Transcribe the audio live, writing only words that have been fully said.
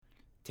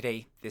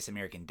Today, This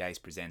American Dice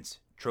presents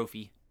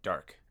Trophy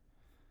Dark,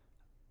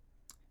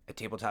 a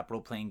tabletop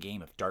role-playing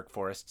game of dark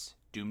forests,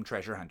 doomed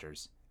treasure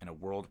hunters, and a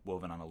world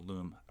woven on a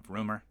loom of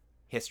rumor,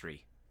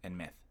 history, and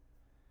myth.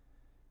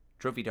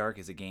 Trophy Dark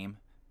is a game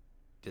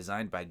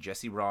designed by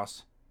Jesse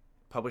Ross,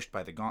 published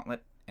by The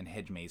Gauntlet and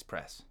Hedgemaze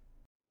Press.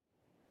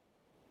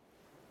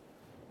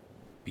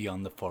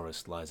 Beyond the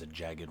forest lies a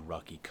jagged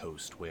rocky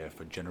coast where,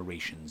 for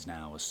generations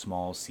now, a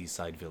small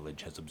seaside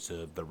village has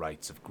observed the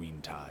rites of green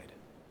tide.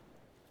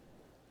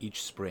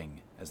 Each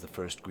spring, as the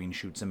first green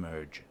shoots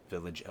emerge,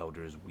 village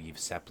elders weave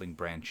sapling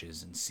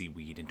branches and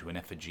seaweed into an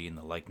effigy in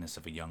the likeness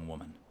of a young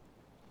woman.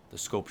 The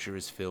sculpture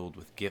is filled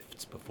with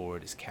gifts before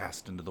it is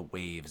cast into the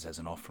waves as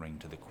an offering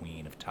to the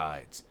Queen of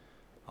Tides,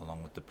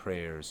 along with the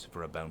prayers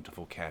for a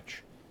bountiful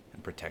catch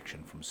and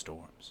protection from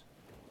storms.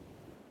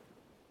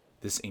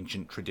 This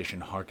ancient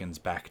tradition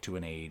harkens back to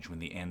an age when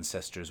the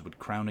ancestors would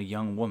crown a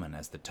young woman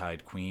as the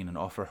Tide Queen and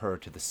offer her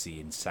to the sea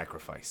in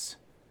sacrifice.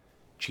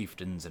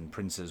 Chieftains and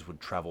princes would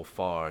travel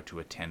far to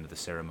attend the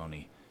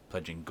ceremony,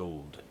 pledging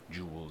gold,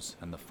 jewels,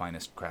 and the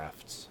finest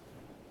crafts.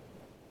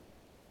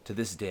 To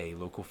this day,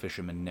 local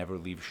fishermen never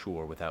leave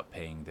shore without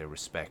paying their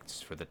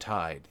respects, for the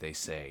tide, they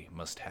say,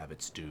 must have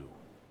its due.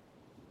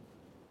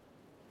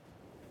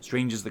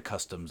 Strange as the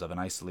customs of an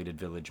isolated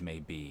village may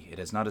be, it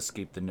has not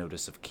escaped the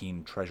notice of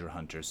keen treasure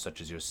hunters such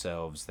as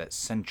yourselves that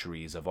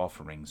centuries of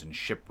offerings and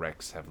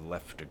shipwrecks have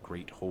left a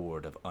great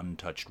hoard of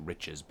untouched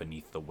riches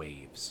beneath the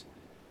waves.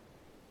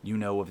 You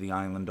know of the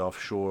island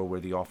offshore where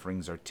the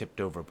offerings are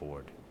tipped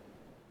overboard.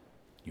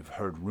 You've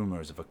heard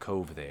rumors of a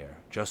cove there,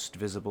 just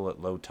visible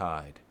at low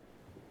tide.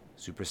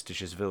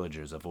 Superstitious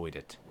villagers avoid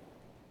it,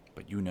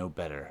 but you know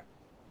better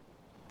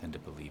than to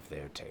believe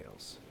their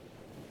tales.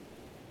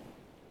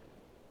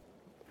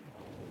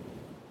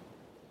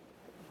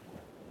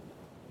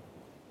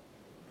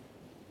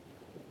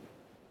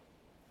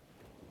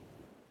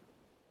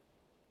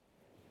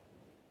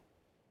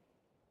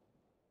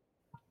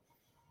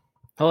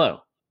 Hello,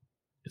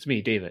 it's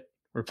me, David.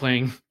 We're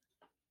playing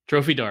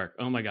Trophy Dark.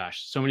 Oh my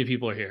gosh, so many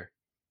people are here.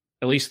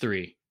 At least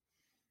 3.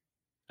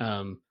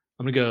 I'm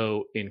gonna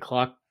go in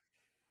clockwork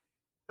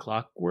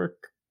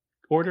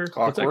order.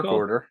 What's that Clockwork called?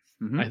 order.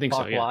 Mm-hmm. I think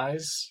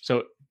Clockwise. so.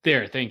 Yeah. So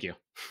there, thank you.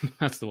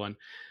 That's the one.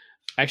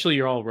 Actually,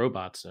 you're all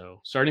robots, so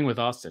starting with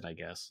Austin, I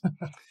guess.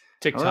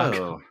 TikTok.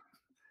 Hello.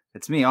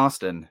 It's me,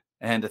 Austin.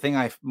 And the thing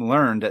I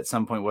learned at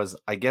some point was,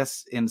 I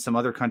guess in some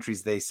other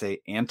countries they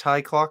say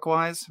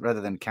anti-clockwise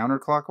rather than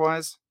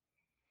counterclockwise.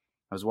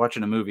 I was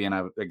watching a movie and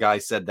a guy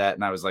said that,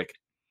 and I was like,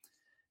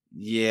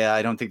 yeah,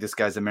 I don't think this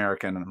guy's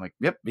American. And I'm like,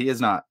 yep, he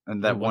is not.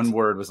 And that one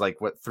word was like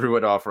what threw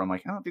it off. I'm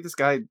like, I don't think this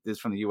guy is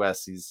from the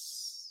US.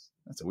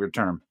 That's a weird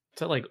term. Is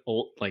that like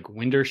old, like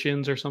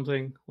Wintershins or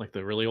something? Like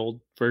the really old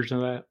version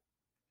of that?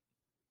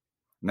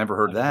 Never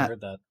heard that.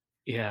 Heard that.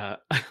 Yeah.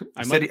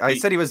 I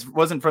said he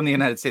wasn't from the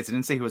United States. I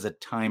didn't say he was a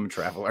time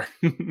traveler.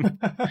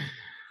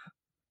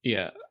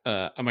 Yeah.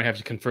 I might have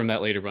to confirm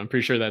that later, but I'm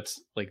pretty sure that's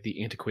like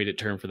the antiquated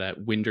term for that,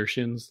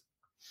 Wintershins.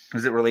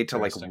 Does it relate to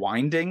like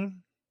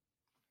winding?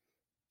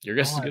 Your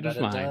guess is good as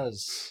mine.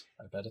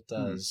 I bet it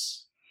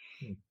does.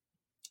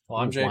 Well,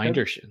 I'm Jacob.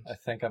 Wintershins. I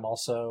think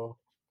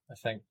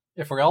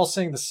if we're all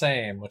seeing the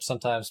same, which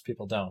sometimes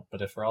people don't,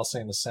 but if we're all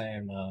seeing the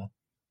same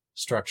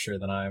structure,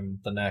 then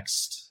I'm the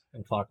next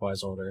in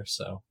clockwise order.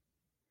 So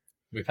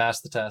we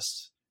passed the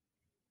test.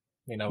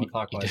 We know what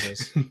clockwise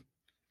is.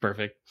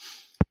 Perfect.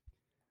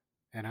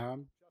 And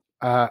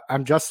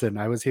I'm Justin.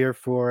 I was here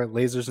for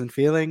Lasers and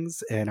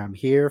Feelings, and I'm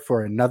here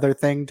for another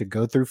thing to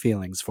go through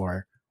feelings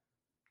for.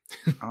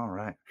 All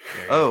right.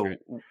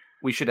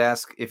 We should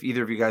ask if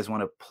either of you guys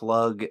want to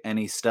plug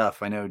any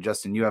stuff. I know,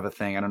 Justin, you have a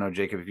thing. I don't know,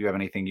 Jacob, if you have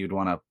anything you'd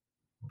want to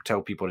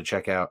tell people to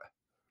check out.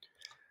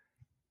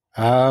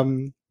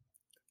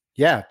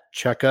 Yeah,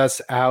 check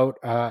us out.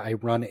 I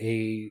run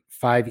a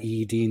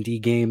 5e D&D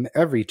game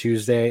every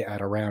Tuesday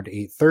at around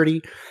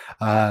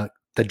 8:30.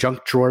 The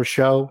Junk Drawer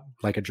Show,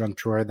 like a junk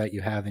drawer that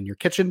you have in your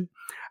kitchen.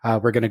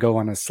 We're going to go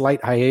on a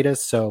slight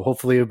hiatus, so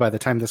hopefully by the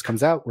time this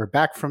comes out, we're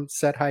back from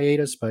said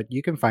hiatus, but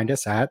you can find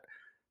us at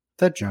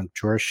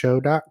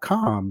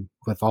thejunkdrawershow.com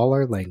with all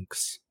our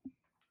links.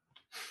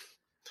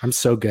 I'm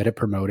so good at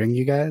promoting,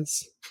 you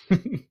guys.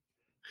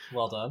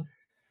 Well done.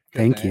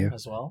 Thank you.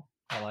 As well.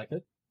 I like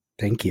it.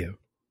 Thank you.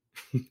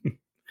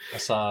 I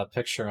saw a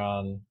picture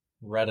on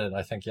Reddit,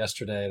 I think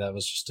yesterday, that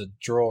was just a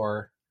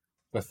drawer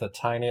with a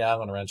tiny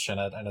Allen wrench in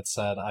it, and it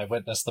said, "I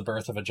witnessed the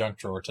birth of a junk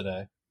drawer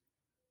today."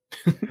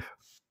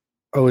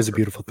 Always a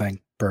beautiful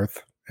thing,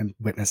 birth and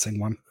witnessing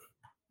one.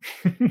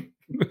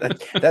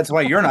 That's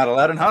why you're not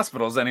allowed in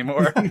hospitals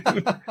anymore.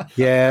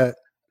 Yeah,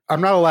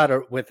 I'm not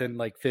allowed within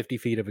like 50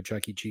 feet of a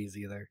Chuck E. Cheese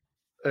either.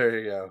 There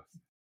you go.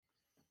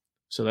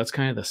 So that's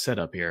kind of the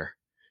setup here.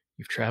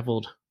 You've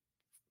traveled,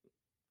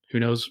 who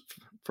knows,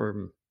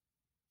 from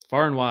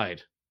far and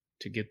wide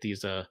to get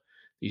these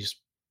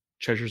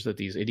treasures that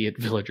these idiot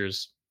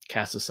villagers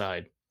cast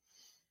aside.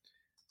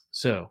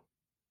 So,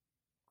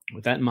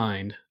 with that in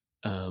mind,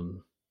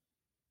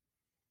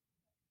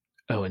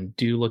 and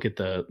do look at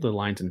the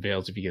lines and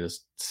veils if you get a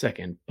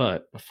second.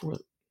 But before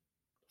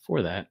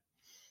for that,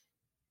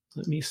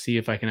 let me see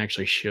if I can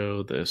actually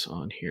show this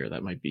on here.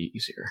 That might be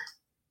easier.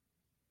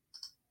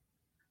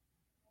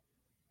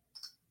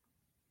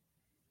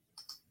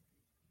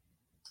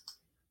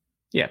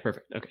 Yeah,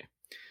 perfect. Okay.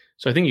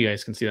 So I think you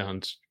guys can see that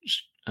on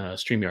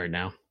StreamYard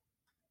now,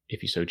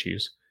 if you so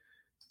choose.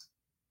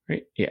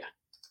 Right? Yeah.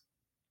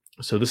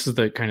 So this is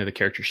the kind of the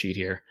character sheet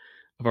here.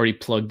 I've already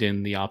plugged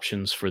in the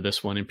options for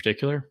this one in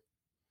particular.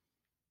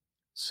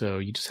 So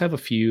you just have a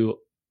few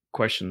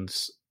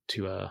questions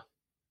to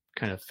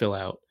kind of fill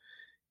out.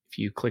 If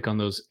you click on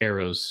those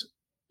arrows,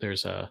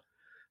 there's a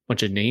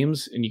bunch of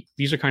names, and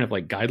these are kind of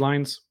like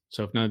guidelines.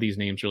 So if none of these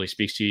names really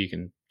speaks to you, you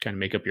can kind of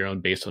make up your own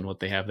based on what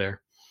they have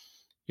there.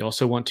 You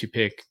also want to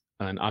pick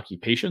an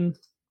occupation,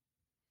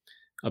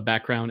 a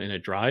background, and a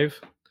drive.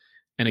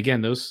 And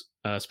again, those,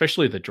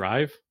 especially the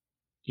drive,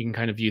 you can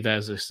kind of view that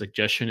as a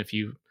suggestion if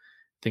you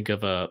think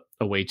of a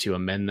way to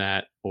amend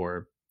that,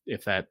 or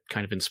if that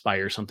kind of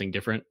inspires something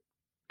different,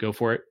 go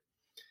for it.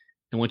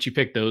 And once you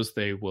pick those,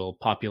 they will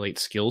populate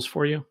skills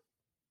for you.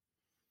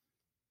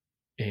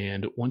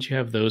 And once you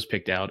have those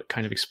picked out, it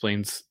kind of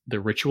explains the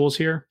rituals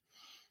here.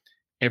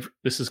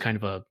 This is kind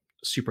of a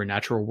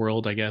supernatural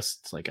world, I guess.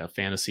 It's like a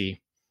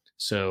fantasy.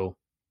 So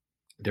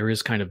there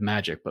is kind of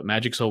magic, but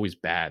magic's always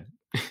bad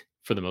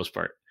for the most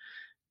part.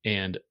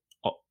 And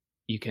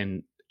you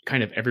can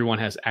kind of, everyone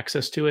has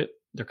access to it.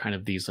 They're kind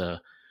of these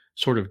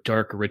sort of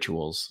dark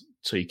rituals.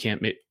 So you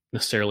can't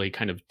necessarily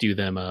kind of do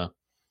them, I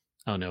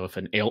don't know, if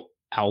an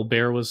owl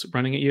bear was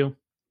running at you,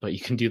 but you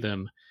can do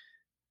them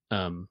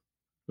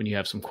when you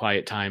have some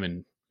quiet time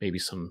and maybe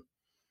some,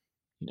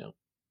 I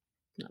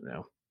don't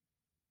know,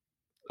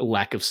 a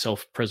lack of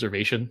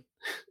self-preservation,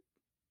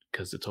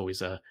 because it's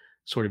always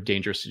sort of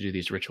dangerous to do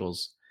these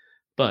rituals.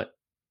 But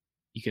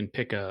you can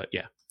pick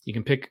you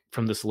can pick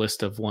from this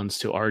list of ones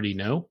to already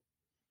know.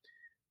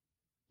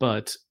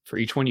 But for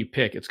each one you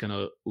pick, it's going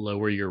to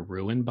lower your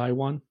ruin by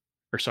one,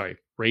 or sorry,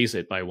 raise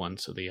it by one.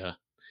 So the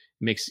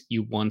makes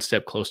you one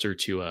step closer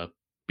to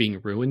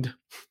being ruined.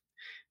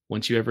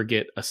 Once you ever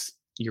get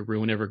your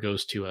ruin ever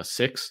goes to a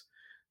 6,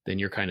 then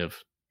you're kind of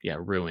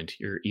ruined.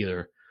 You're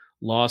either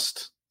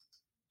lost,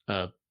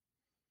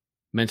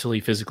 mentally,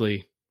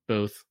 physically,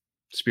 both,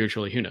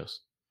 spiritually. Who knows?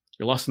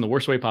 You're lost in the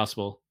worst way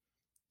possible.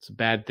 It's a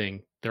bad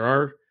thing.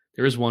 There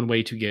is one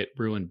way to get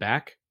ruin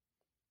back,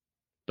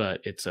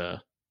 but it's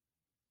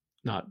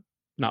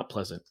not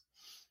pleasant.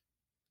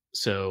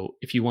 So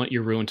if you want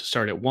your ruin to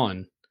start at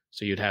 1,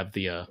 so you'd have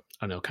the I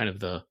don't know, kind of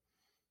the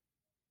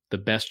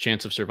best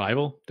chance of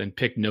survival, then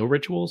pick no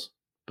rituals,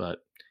 but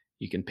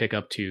you can pick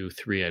up to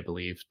 3, I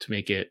believe, to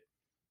make it,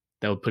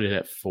 that would put it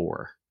at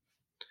 4.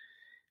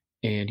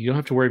 And you don't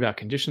have to worry about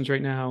conditions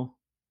right now,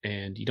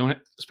 and you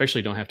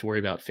especially don't have to worry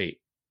about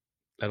fate.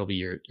 That'll be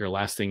your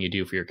last thing you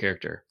do for your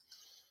character.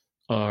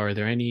 Are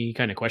there any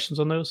kind of questions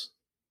on those?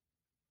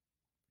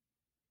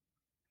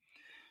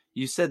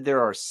 You said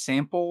there are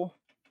sample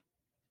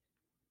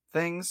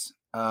things.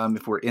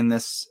 If we're in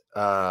this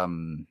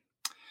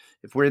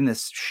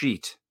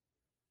sheet,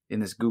 in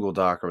this Google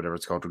Doc or whatever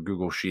it's called, or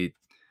Google Sheet.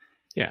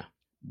 Yeah.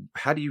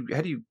 How do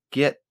you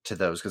get to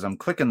those? Because I'm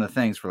clicking the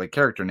things for like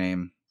character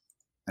name,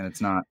 and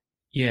it's not.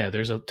 Yeah,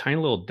 there's a tiny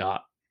little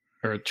dot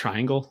or a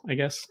triangle, I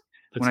guess.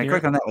 When I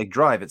click on that, like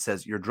drive, it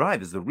says your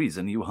drive is the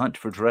reason you hunt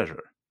for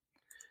treasure.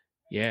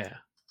 Yeah.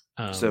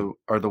 So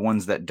are the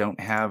ones that don't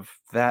have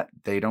that,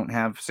 they don't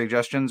have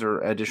suggestions or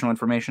additional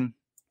information?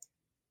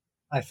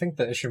 I think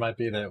the issue might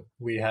be that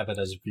we have it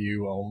as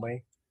view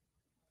only.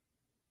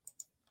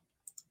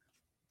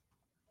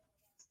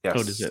 Yes.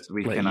 Oh, does it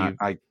we let cannot.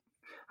 you...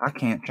 I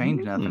can't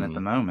change nothing at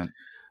the moment.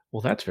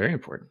 Well, that's very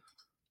important.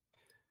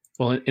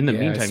 Well, in the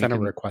meantime, I sent a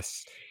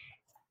request.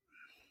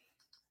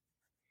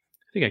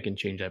 I think I can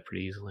change that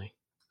pretty easily.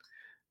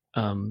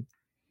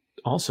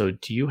 Also,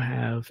 do you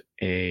have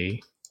a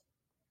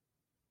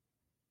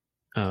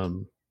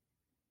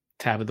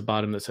tab at the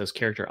bottom that says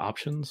character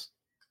options?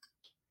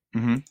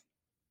 Mm-hmm.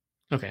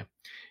 Okay.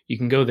 You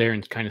can go there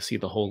and kind of see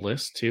the whole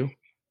list too.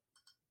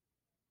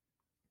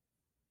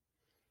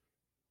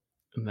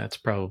 And that's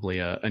probably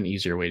an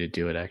easier way to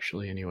do it,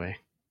 actually, anyway.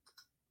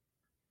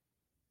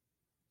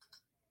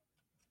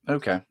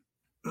 Okay.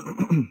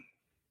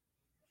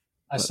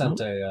 I sent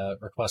a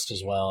request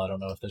as well. I don't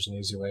know if there's an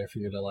easy way for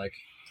you to like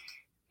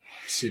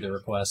see the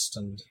request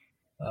and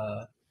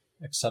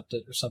accept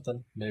it or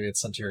something. Maybe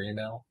it's sent to your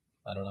email.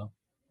 I don't know.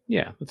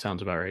 Yeah, that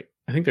sounds about right.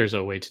 I think there's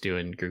a way to do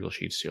it in Google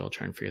Sheets too. I'll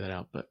try and figure that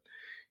out. But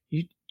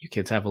you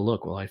kids have a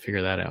look while I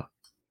figure that out.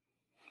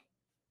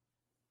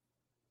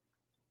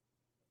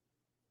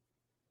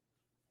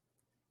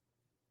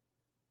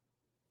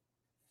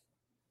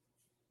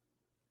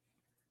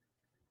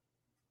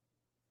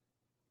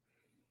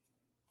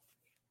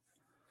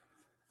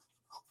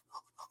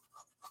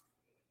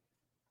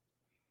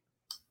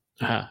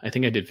 I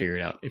think I did figure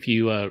it out. If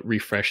you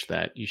refresh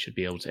that, you should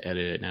be able to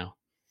edit it now.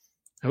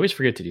 I always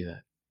forget to do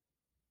that,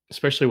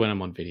 especially when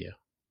I'm on video.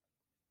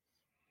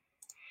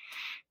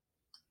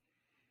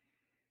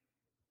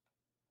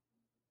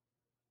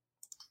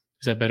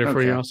 Is that better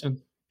for you,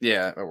 Austin?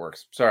 Yeah, it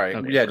works. Sorry.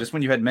 Okay, Yeah, perfect. just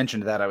when you had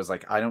mentioned that, I was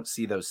like, I don't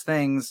see those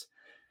things.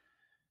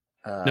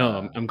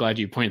 No, I'm glad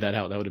you pointed that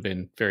out. That would have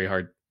been very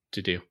hard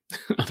to do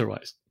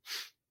otherwise.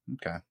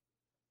 Okay.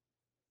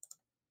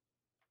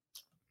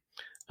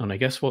 And I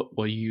guess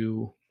while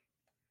you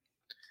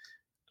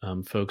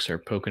folks are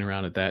poking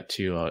around at that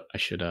too, I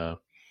should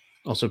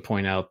also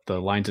point out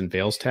the lines and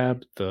veils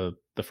tab, the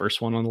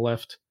first one on the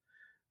left.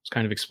 I was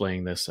kind of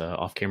explaining this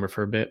off camera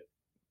for a bit,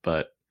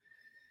 but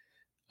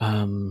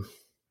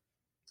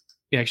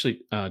yeah,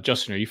 actually,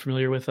 Justin, are you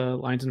familiar with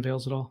lines and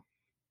veils at all?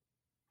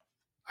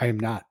 I am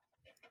not.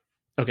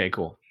 Okay,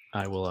 cool.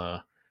 I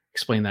will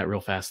explain that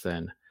real fast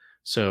then.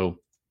 So,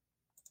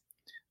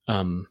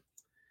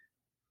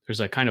 there's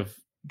a kind of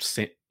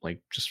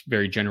like just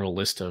very general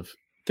list of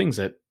things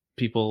that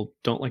people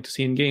don't like to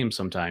see in games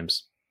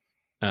sometimes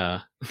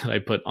that I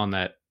put on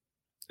that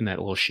in that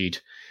little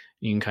sheet.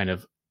 You can kind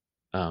of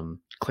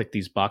click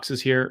these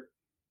boxes here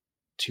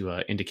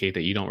to indicate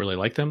that you don't really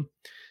like them.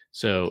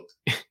 So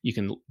you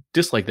can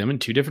dislike them in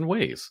two different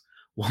ways.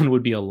 One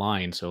would be a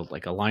line, so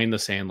like a line in the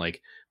sand,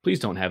 like please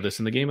don't have this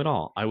in the game at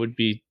all. I would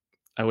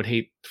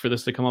hate for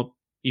this to come up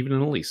even in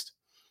the least.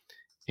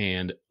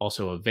 And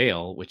also a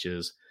veil, which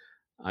is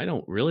I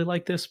don't really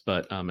like this,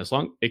 but as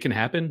long it can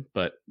happen,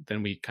 but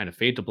then we kind of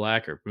fade to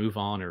black or move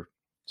on or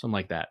something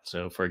like that.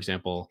 So, for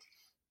example,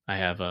 I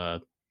have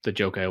the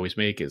joke I always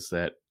make is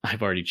that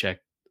I've already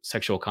checked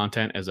sexual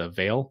content as a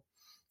veil.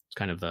 It's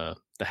kind of the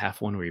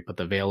half one where you put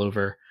the veil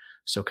over.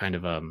 So, kind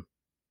of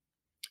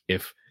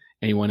if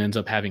anyone ends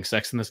up having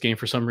sex in this game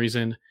for some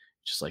reason,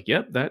 just like,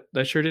 yep, that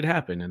sure did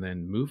happen, and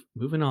then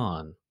moving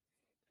on.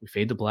 We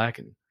fade to black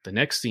and the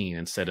next scene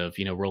instead of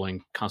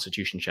rolling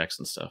constitution checks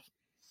and stuff.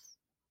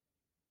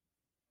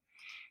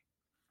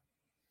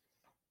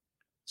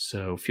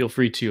 So feel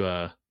free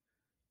to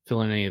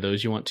fill in any of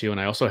those you want to. And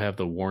I also have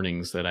the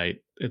warnings that I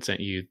had sent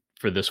you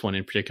for this one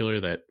in particular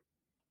that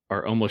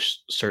are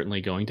almost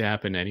certainly going to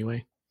happen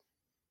anyway,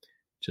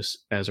 just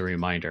as a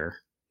reminder.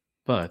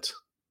 But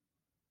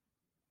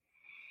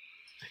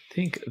I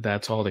think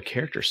that's all the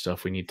character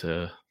stuff we need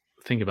to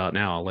think about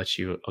now.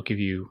 I'll give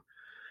you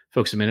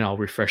folks a minute. I'll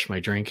refresh my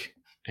drink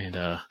and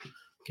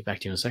get back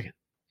to you in a second.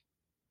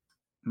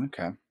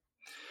 Okay.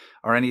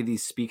 Are any of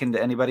these speaking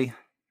to anybody?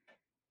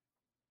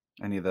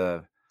 Any of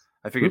the?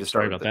 I figured to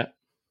start Sorry about that.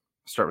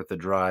 Start with the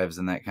drives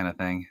and that kind of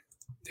thing.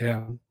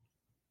 Yeah.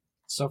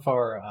 So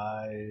far,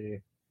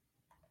 I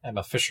am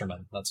a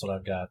fisherman. That's what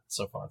I've got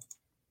so far.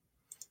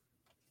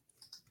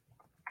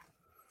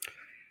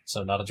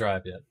 So not a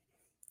drive yet.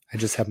 I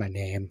just have my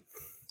name.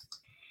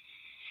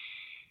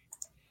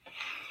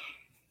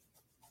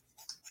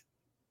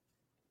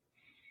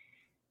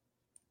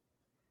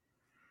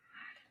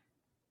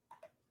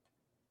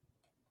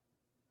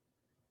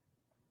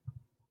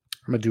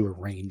 I'm going to do a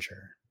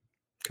ranger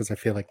because I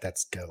feel like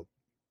that's dope.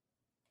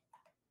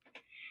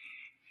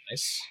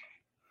 Nice.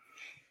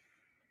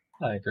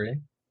 I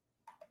agree.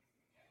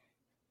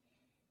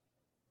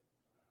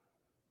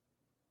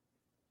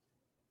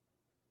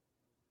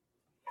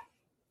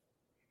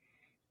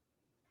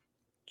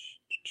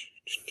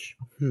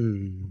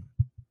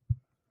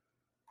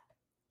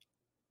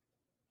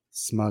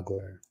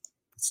 Smuggler.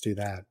 Let's do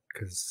that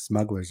because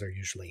smugglers are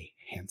usually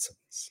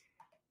handsomes.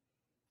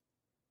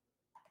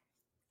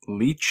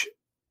 Leech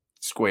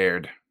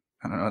squared.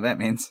 I don't know what that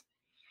means.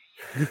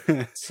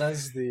 It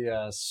says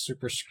the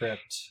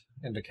superscript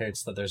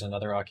indicates that there's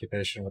another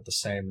occupation with the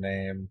same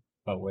name,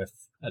 but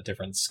with a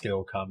different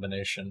skill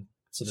combination.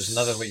 So there's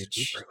another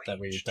leech that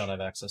we don't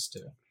have access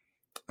to.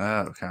 Oh,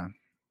 okay.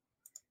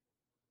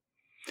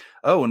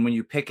 Oh, and when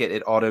you pick it,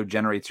 it auto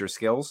generates your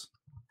skills.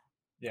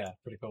 Yeah,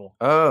 pretty cool.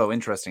 Oh,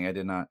 interesting. I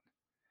did not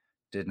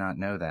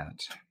know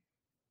that.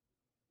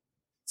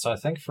 So I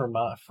think for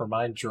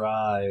my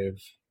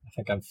drive, I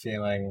think I'm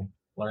feeling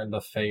learn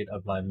the fate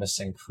of my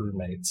missing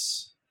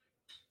crewmates.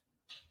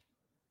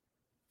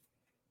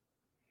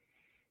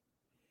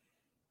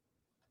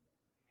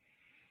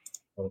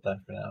 Go with that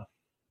for now.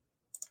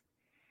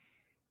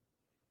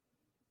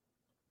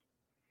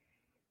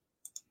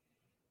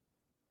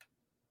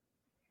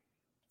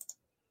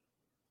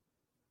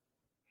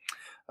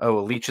 Oh,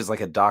 a leech is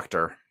like a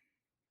doctor.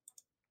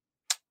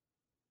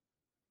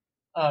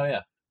 Oh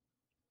yeah.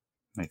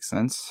 Makes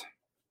sense.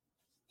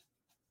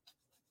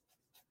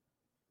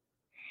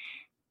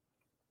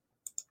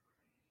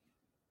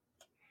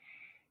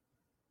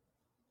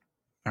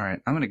 All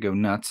right, I'm going to go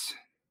nuts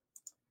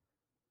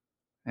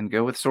and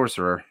go with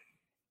sorcerer.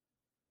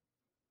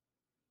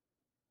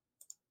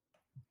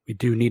 We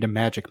do need a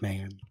magic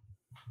man.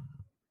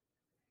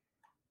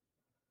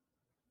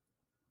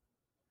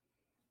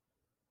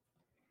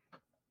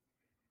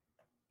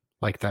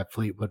 Like that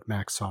Fleetwood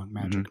Mac song,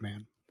 Magic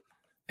Man.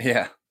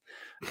 Yeah.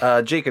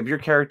 Jacob, your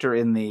character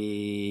in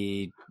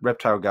the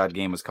Reptile God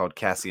game was called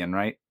Cassian,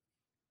 right?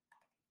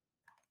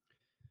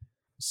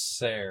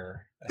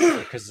 Kazare.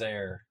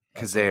 Kazare.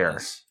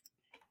 Kazare.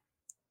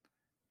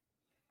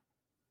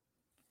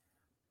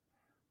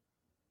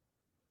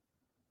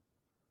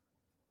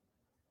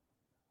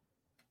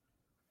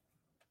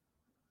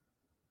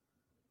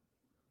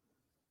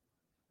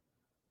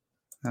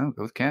 Oh,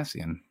 go with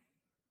Cassian.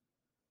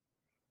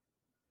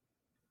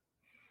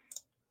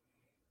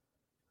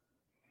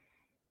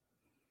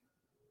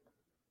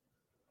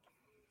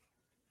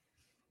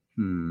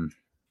 Hmm.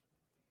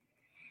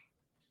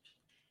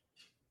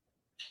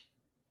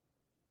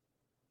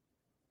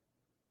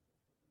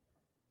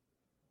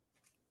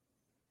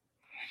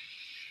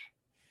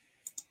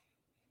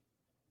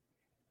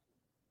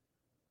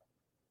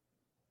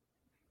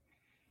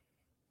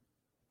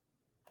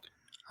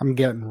 I'm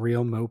getting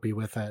real mopey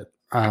with it.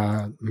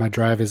 My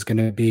drive is going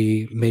to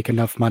be make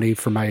enough money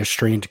for my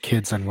estranged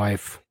kids and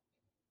wife.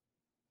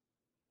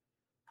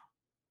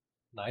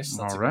 Nice.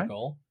 That's All a right. good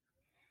goal.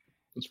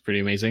 It's pretty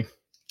amazing.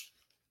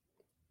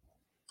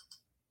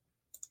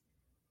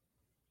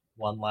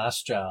 One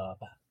last job.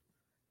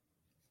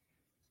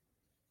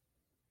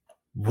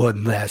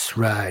 One last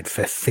ride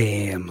for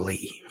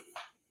family.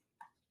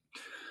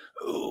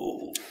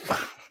 Oh,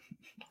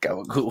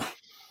 Gabagoo.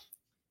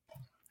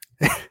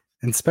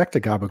 Inspector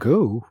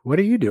Gabagoo, what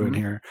are you doing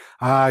here?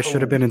 I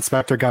should have been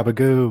Inspector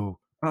Gabagoo,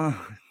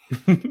 Oh,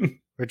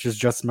 which is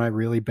just my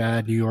really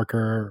bad New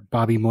Yorker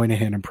Bobby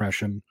Moynihan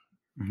impression.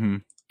 mm-hmm.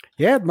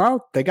 Yeah,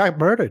 no, they got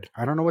murdered.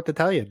 I don't know what to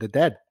tell you. They're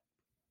dead.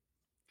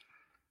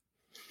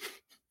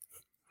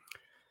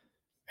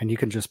 And you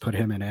can just put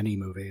him in any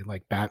movie,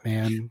 like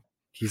Batman.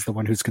 He's the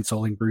one who's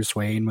consoling Bruce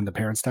Wayne when the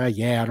parents die.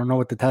 Yeah, I don't know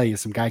what to tell you.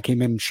 Some guy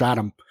came in and shot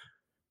him.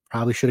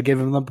 Probably should have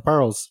given him the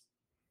pearls.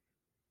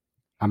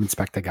 I'm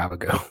Inspector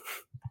Gabagoo.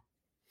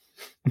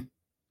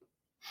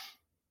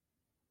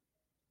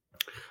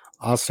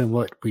 Austin,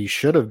 what we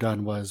should have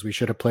done was we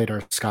should have played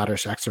our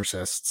Scottish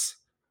exorcists.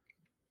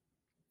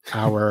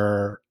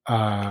 Our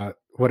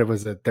what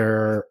was it?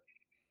 Their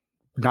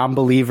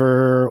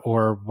non-believer,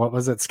 or what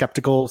was it?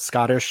 Skeptical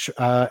Scottish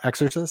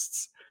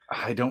exorcists.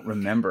 I don't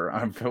remember.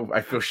 I feel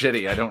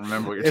shitty. I don't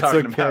remember what you're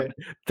talking about.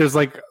 There's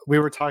we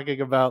were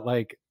talking about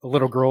like a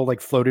little girl like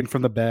floating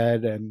from the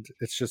bed, and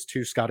it's just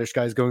two Scottish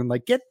guys going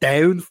like, "Get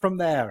down from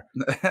there."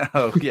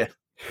 Oh yeah,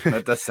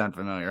 that does sound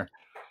familiar.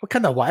 What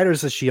kind of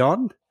wires is she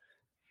on?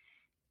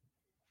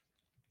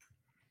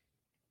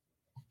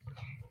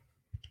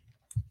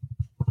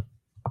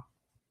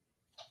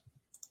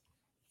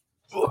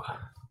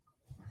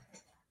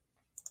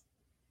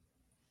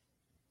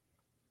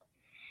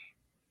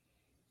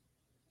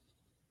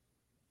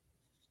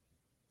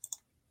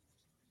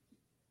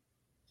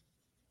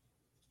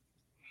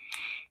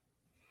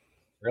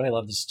 Really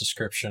love this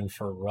description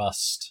for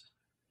rust.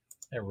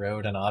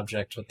 Erode an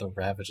object with the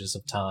ravages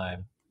of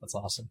time. That's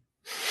awesome.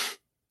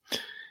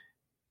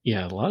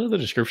 Yeah, a lot of the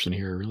description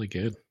here are really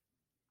good.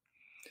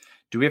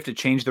 Do we have to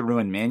change the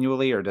ruin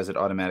manually, or does it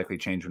automatically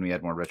change when we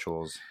add more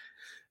rituals?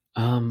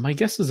 My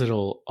guess is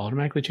it'll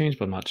automatically change,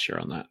 but I'm not sure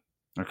on that.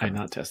 Okay. I did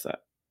not test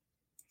that.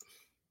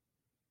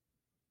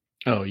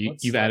 Oh,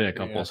 you've added a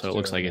couple, so it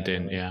looks like it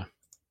didn't. Yeah.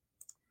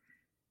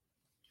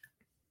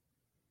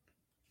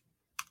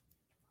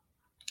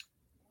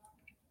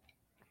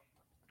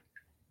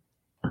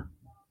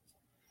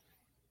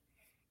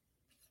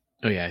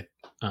 Oh yeah.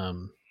 I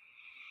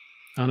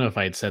don't know if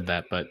I had said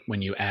that, but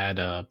when you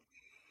add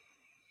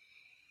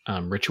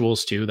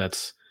rituals too,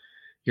 that's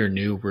your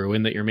new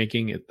ruin that you're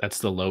making. That's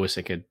the lowest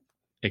it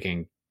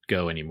can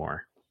go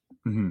anymore.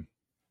 Mm-hmm.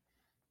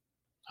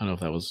 I don't know if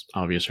that was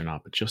obvious or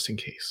not, but just in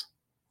case.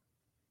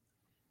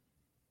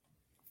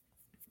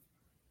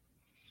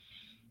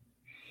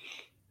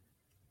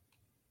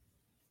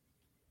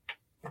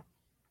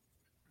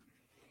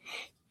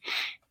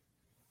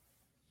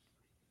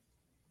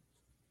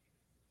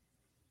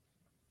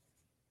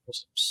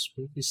 There's some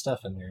spooky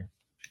stuff in here.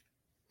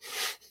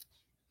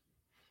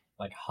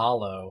 Like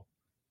hollow.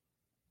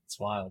 It's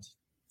wild.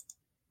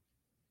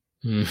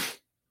 It's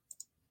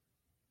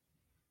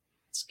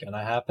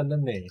gonna happen to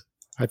me.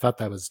 I thought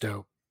that was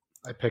dope.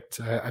 I picked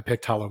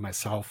Hollow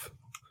myself.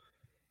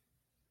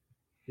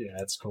 Yeah,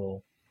 it's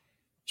cool.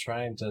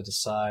 Trying to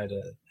decide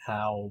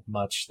how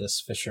much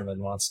this fisherman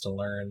wants to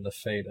learn the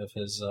fate of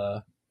his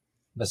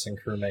missing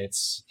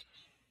crewmates.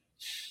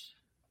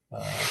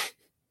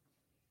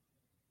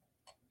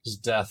 His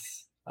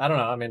death. I don't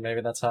know. I mean, maybe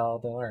that's how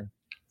they learn.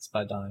 It's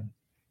by dying.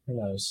 Who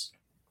knows?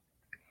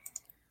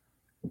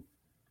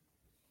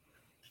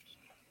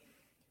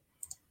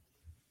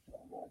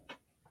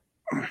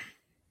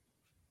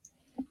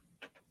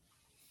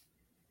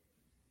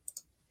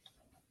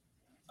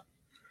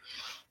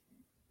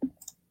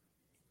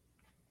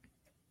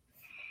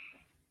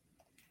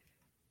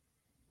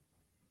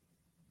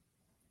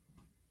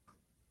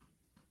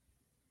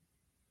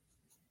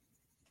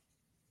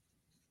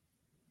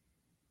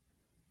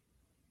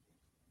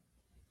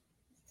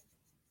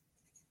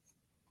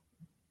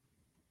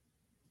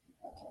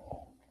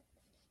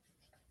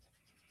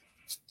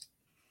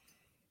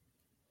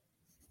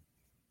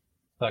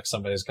 Like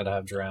somebody's gonna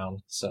have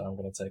drowned, so I'm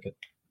gonna take it.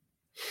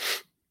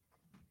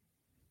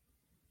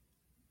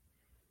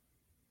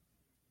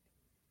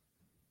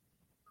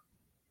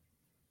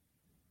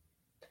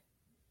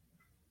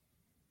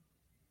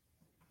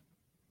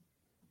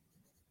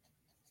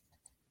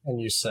 And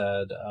you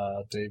said,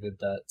 David,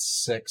 that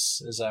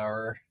 6 is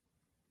our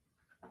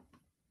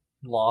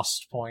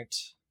lost point.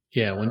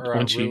 Yeah, or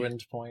once a you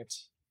ruined point.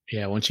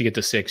 once you get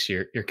to 6,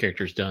 your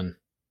character's done.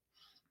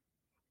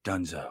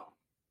 Dunzo.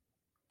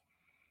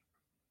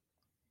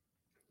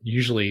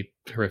 Usually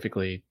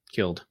horrifically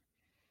killed.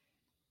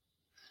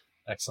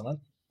 Excellent.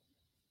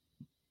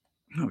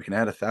 Oh, we can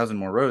add 1,000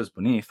 more rows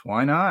beneath.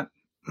 Why not?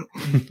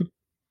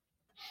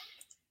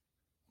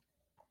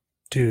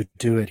 Dude,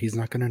 do it. He's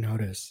not going to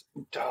notice.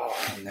 Oh,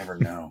 I'll never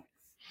know.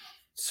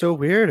 So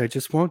weird. I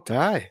just won't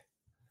die.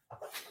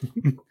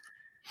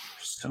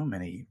 So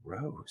many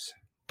rows.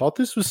 Thought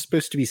this was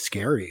supposed to be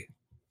scary.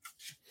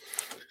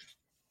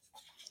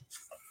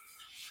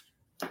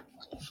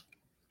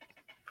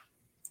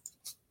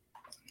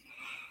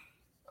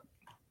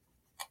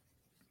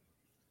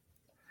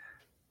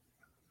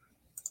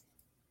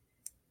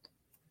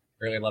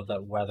 Really love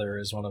that weather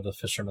is one of the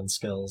fisherman's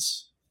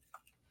skills.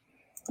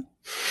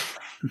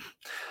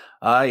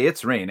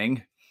 It's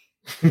raining.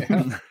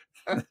 Yeah.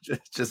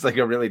 just like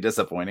a really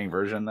disappointing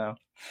version, though.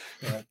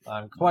 Yeah,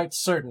 I'm quite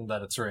certain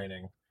that it's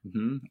raining.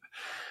 Mm-hmm.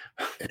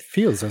 It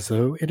feels as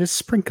though it is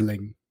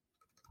sprinkling.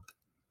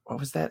 What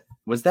was that?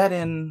 Was that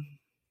in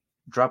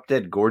Drop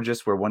Dead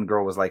Gorgeous, where one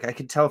girl was like, "I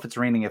can tell if it's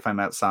raining if I'm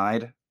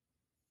outside"?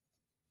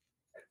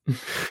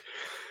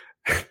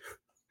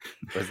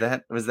 Was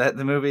that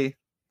the movie?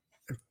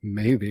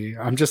 Maybe.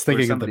 I'm just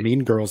thinking of the somebody-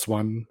 Mean Girls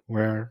one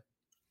where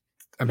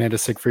Amanda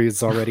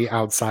Seyfried's already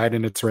outside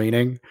and it's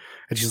raining.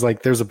 And she's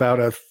like, there's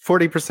about a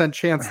 40%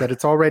 chance that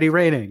it's already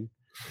raining.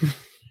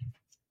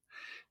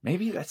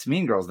 Maybe that's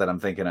Mean Girls that I'm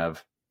thinking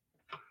of.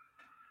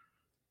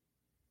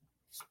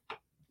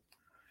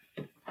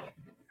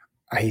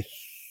 I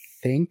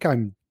think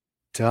I'm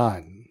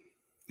done.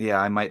 Yeah,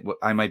 I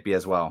might be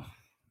as well.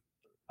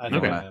 I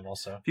think Okay. I am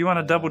also. If you want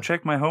to double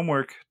check my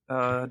homework,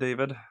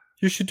 David.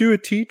 You should do a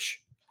teach.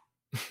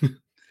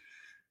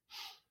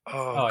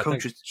 Oh, I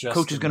coach think is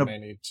Justin, gonna you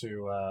may need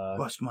to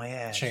bust my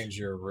ass. change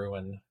your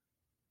ruin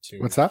to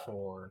What's that?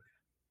 for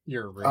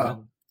your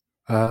ruin.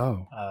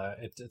 Oh.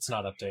 It's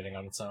not updating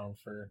on its own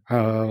for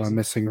Oh, reason. I'm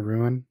missing a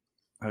ruin.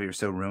 Oh, you're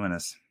so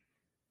ruinous.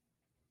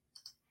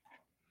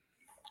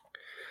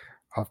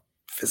 I'll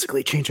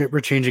physically change it.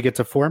 We're changing it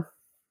to 4.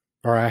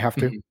 Or I have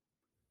to. Mhm.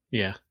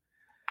 Yeah.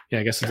 Yeah,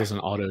 I guess it doesn't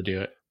auto do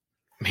it.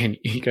 Man,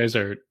 you guys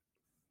you're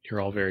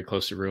all very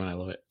close to ruin. I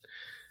love it.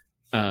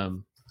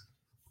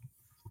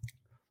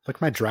 Look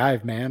at my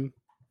drive, man.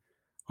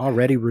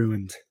 Already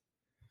ruined.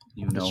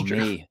 You know That's true.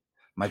 me.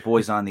 My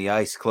boy's on the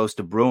ice close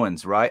to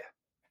Bruins, right?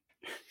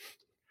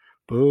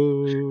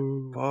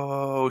 Boo.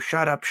 Oh,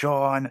 shut up,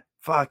 Sean.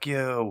 Fuck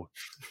you.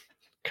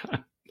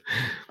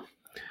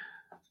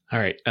 All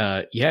right.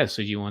 Yeah,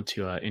 so you want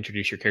to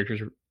introduce your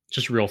characters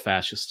just real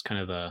fast, just kind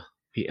of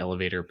the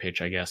elevator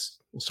pitch, I guess.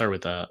 We'll start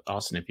with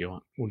Austin if you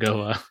want. We'll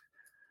go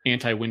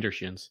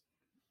anti-Wintershins.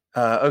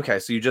 Okay,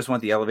 so you just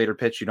want the elevator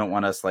pitch. You don't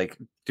want us like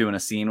doing a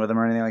scene with them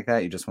or anything like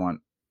that. You just want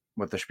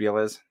what the spiel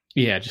is.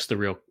 Yeah, just the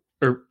real,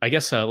 or I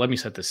guess let me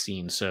set the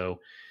scene.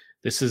 So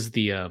this is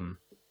the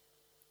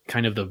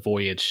kind of the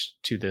voyage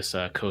to this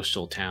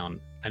coastal town.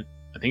 I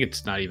think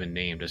it's not even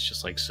named. It's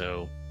just like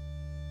so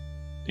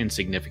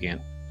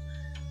insignificant.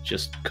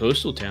 Just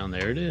coastal town.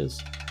 There it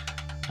is.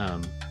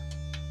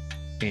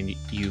 And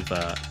you've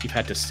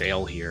had to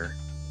sail here,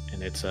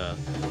 and it's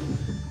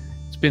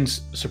been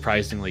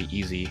surprisingly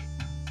easy.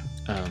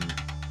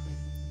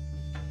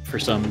 For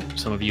some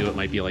of you, it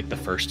might be like the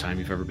first time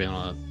you've ever been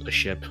on a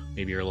ship.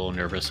 Maybe you're a little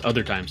nervous.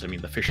 Other times, I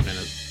mean, the fishermen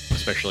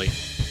especially,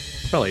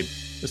 probably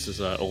this is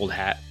an old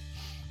hat.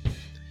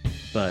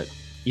 But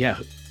yeah,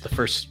 the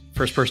first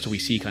person we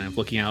see kind of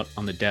looking out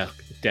on the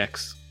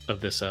decks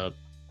of this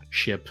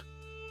ship,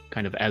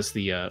 kind of as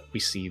we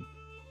see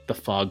the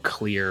fog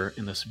clear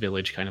in this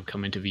village kind of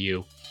come into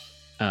view.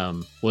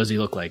 What does he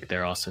look like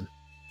there, Austin?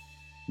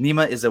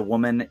 Nima is a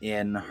woman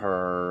in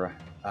her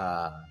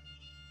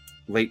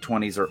late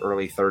 20s or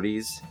early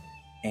 30s,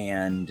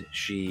 and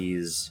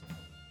she's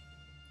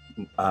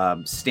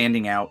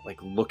standing out,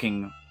 like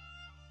looking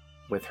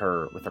with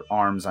her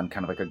arms on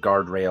kind of like a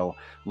guardrail,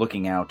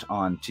 looking out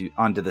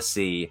onto the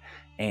sea,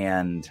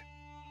 and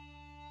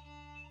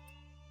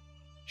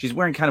she's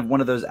wearing kind of one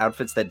of those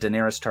outfits that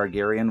Daenerys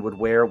Targaryen would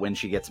wear when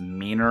she gets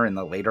meaner in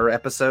the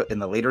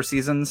later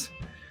seasons,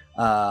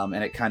 and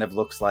it kind of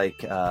looks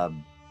like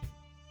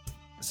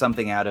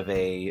something out of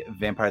a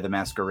Vampire the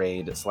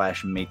Masquerade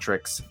 /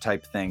 Matrix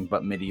type thing,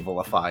 but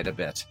medievalified a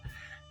bit.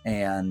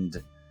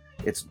 And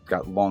it's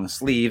got long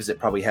sleeves. It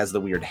probably has the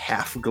weird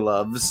half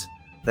gloves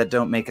that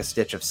don't make a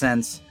stitch of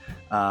sense.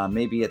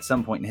 Maybe at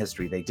some point in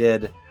history they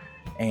did.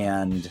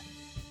 And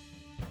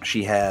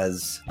she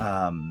has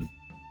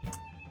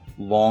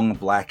long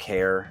black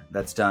hair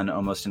that's done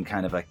almost in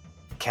kind of a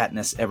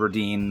Katniss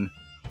Everdeen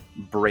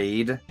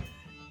braid.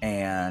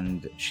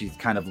 And she's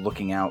kind of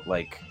looking out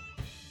like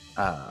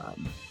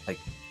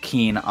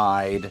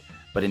keen-eyed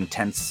but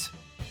intense,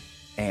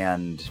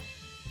 and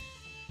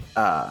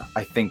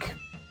I think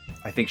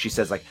she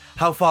says like,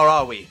 "How far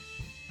are we?"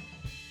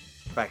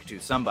 Back to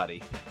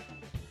somebody.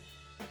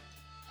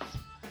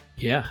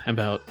 Yeah,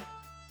 about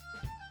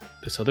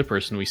this other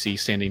person we see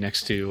standing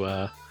next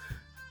to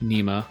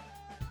Nima.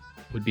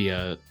 would be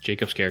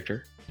Jacob's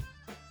character.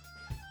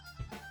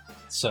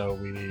 So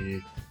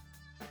we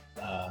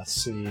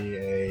see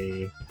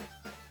a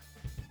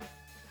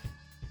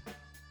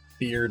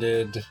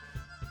bearded,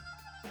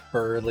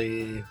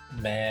 burly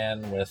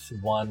man with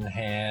one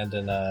hand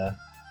in a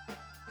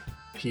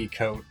pea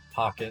coat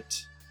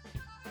pocket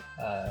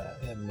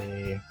in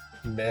the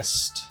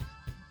mist,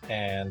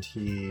 and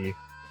he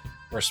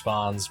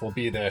responds, "We'll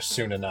be there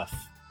soon enough."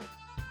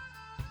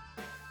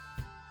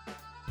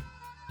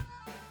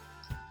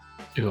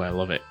 Ooh, I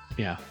love it.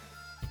 Yeah,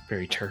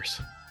 very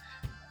terse.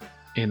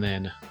 And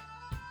then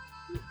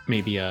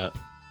maybe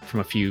from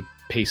a few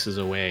paces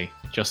away,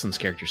 Justin's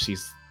character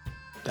sees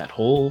that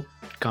whole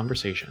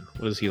conversation.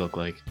 What does he look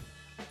like?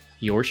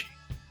 He or she?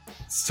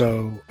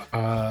 So,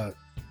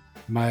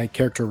 my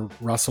character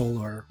Russell,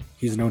 or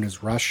he's known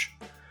as Rush,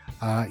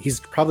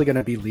 he's probably going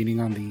to be leaning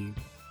on the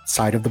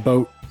side of the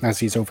boat as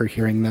he's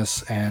overhearing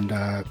this,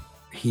 and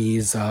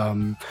he's,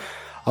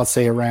 I'll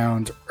say,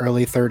 around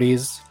early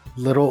 30s,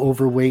 little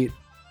overweight,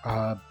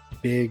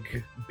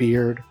 big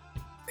beard,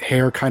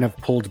 hair kind of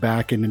pulled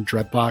back and in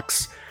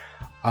dreadlocks,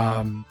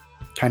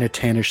 kind of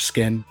tannish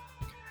skin.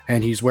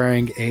 And he's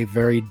wearing a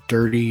very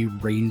dirty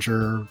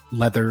Ranger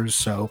leathers,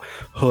 so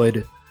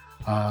hood,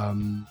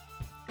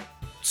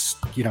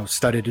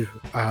 studded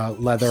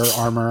leather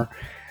armor,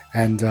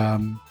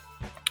 and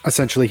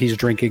essentially he's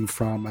drinking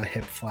from a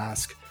hip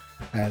flask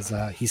as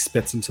he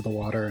spits into the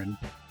water and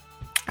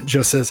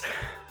just says,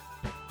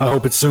 "I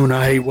hope it's soon.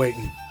 I hate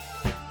waiting."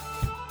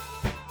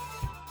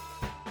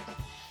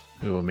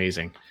 Ooh,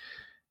 amazing.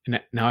 And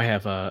now I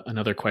have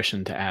another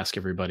question to ask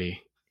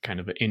everybody, kind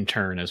of in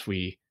turn, as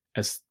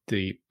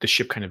the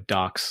ship kind of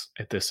docks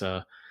at this.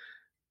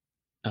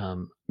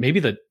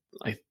 Maybe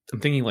I'm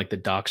thinking like the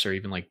docks are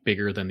even like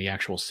bigger than the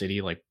actual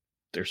city. Like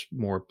there's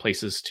more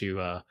places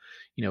to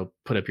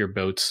put up your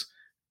boats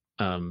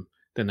than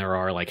there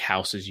are like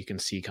houses you can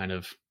see kind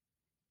of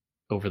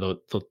over the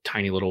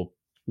tiny little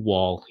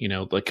wall.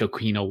 Like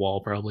Coquina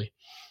wall probably.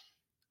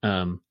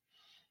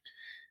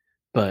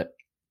 But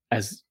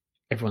as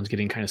everyone's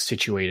getting kind of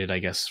situated, I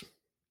guess,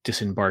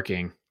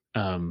 disembarking.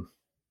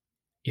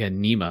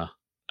 Nima,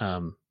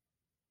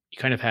 you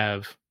kind of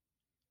have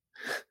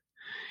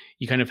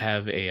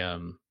a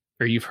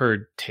or you've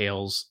heard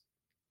tales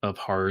of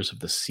horrors of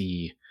the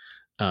sea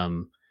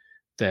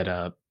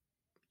that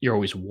you're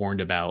always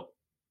warned about,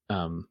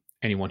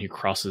 anyone who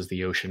crosses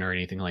the ocean or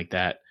anything like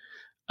that.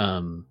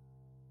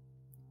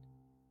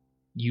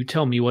 You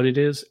tell me what it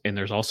is, and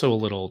there's also a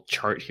little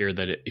chart here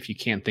that if you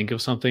can't think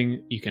of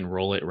something, you can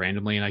roll it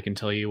randomly and I can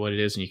tell you what it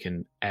is and you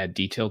can add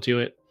detail to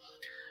it.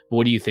 But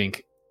what do you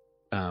think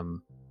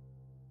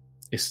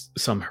is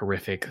some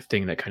horrific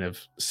thing that kind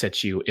of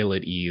sets you ill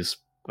at ease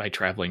by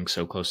traveling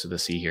so close to the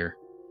sea here?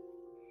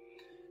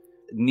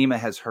 Nima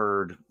has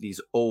heard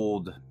these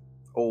old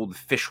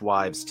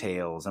fishwives'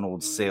 tales and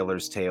old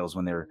sailors' tales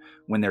when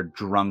they're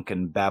drunk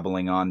and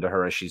babbling on to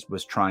her as she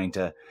was trying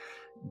to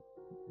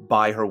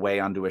buy her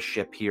way onto a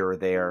ship here or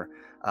there,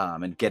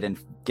 and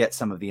get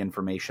some of the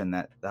information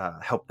that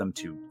helped them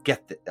to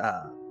get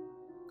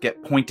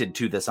pointed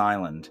to this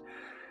island.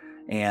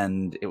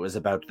 And it was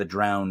about the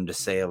drowned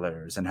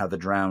sailors and how the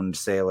drowned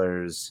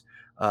sailors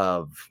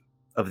of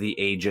the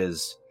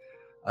ages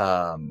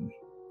are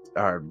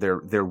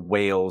their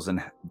wails,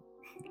 and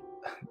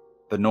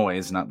the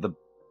noise, not the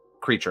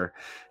creature,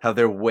 how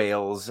their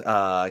wails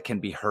can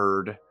be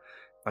heard.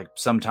 Like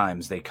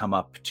sometimes they come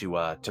up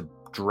to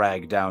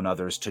drag down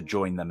others to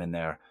join them in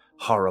their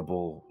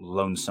horrible,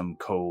 lonesome,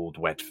 cold,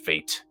 wet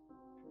fate.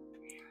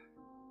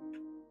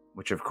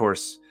 Which, of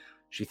course,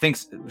 she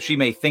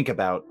may think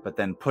about, but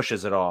then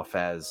pushes it off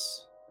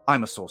as,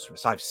 "I'm a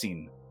sorceress.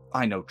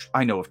 I know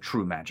of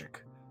true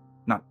magic,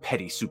 not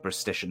petty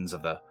superstitions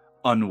of the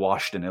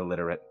unwashed and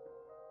illiterate."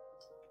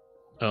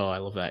 Oh, I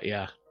love that.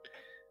 Yeah.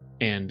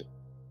 And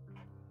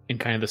in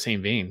kind of the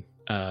same vein,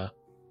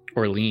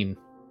 Orlean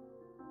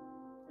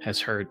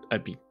has heard,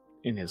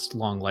 in his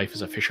long life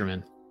as a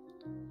fisherman,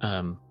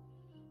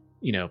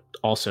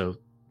 also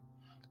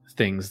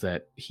things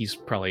that he's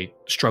probably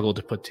struggled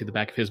to put to the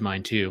back of his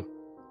mind too.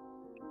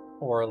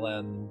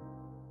 Orlean,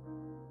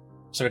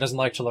 so he doesn't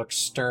like to look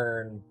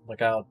stern,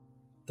 look out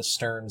the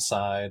stern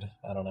side.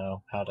 I don't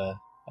know how to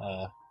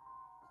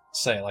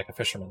say it like a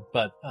fisherman,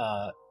 but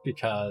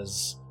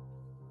because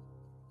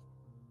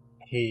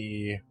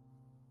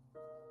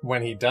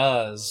when he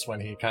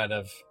kind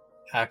of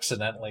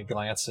accidentally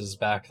glances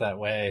back that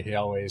way, he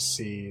always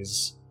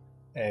sees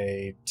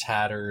a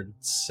tattered,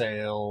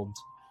 sailed,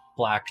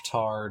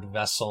 black-tarred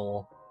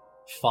vessel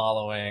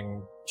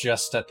following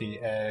just at the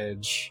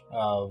edge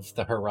of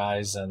the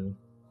horizon,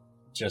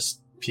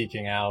 just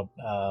peeking out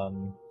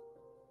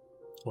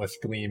with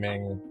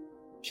gleaming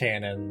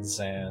cannons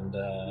and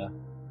a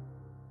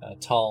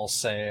tall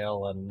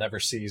sail, and never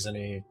sees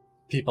any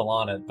people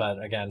on it,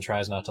 but again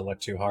tries not to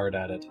look too hard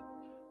at it.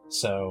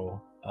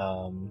 So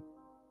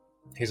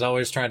he's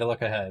always trying to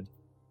look ahead.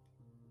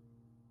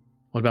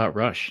 What about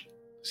Rush?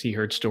 Has he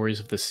heard stories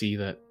of the sea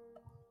that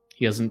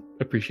he doesn't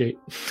appreciate?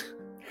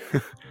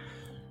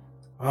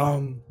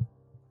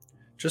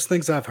 Just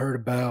things I've heard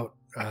about.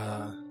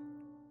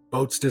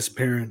 Boats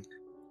disappearing,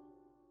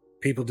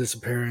 people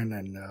disappearing,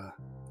 and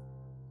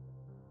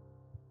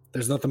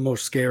there's nothing more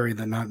scary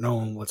than not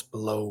knowing what's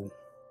below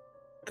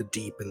the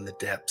deep in the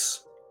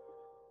depths.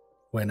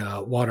 When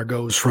water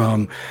goes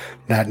from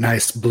that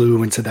nice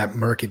blue into that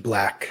murky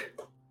black,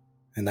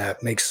 and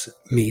that makes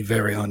me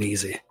very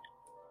uneasy.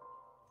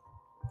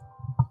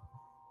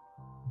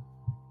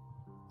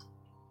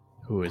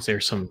 Ooh,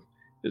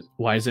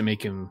 why does it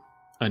make him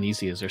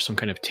uneasy? Is there some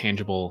kind of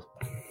tangible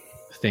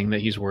thing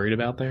that he's worried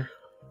about there?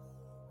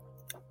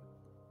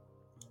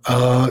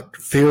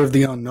 Fear of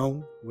the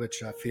unknown,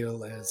 which I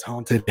feel has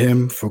haunted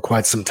him for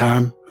quite some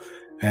time.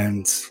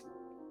 And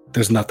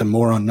there's nothing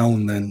more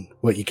unknown than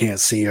what you can't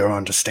see or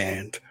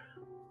understand.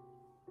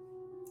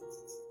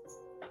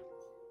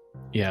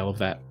 Yeah, I love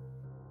that.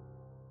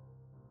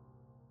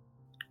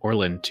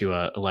 Orlin, to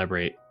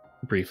elaborate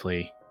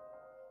briefly,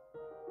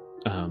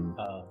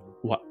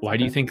 why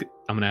do you think,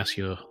 I'm going to ask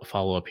you a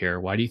follow-up here,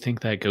 why do you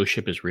think that ghost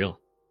ship is real?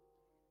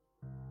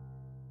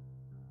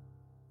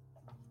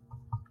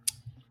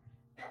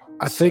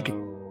 I think...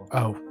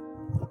 Oh,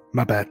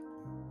 my bad.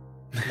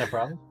 No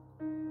problem.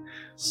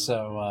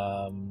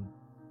 So,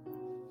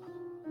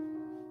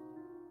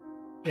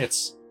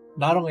 it's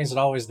not only is it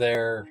always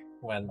there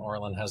when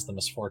Orlin has the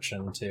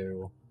misfortune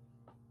to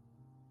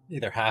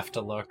either have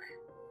to look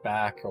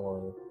back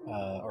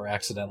or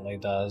accidentally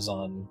does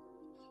on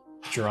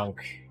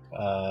drunk,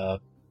 I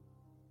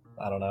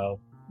don't know,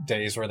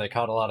 days where they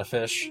caught a lot of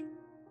fish.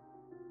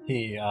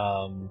 He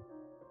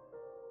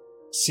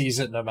sees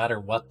it no matter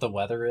what the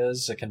weather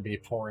is. It can be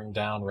pouring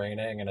down,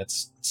 raining, and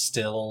it's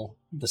still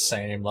the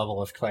same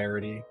level of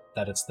clarity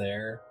that it's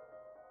there.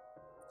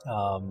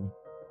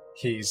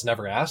 He's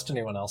never asked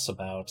anyone else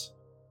about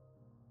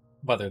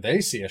whether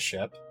they see a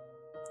ship,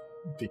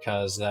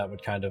 because that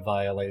would kind of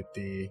violate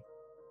the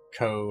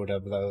code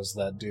of those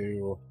that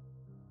do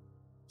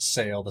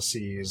sail the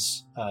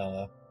seas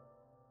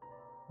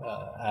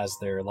as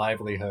their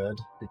livelihood,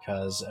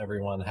 because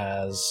everyone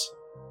has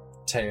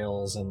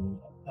tales and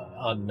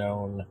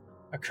unknown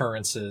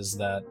occurrences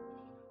that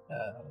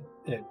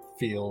it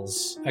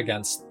feels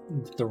against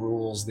the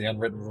rules, the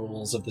unwritten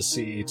rules of the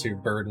sea, to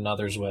burden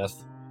others with.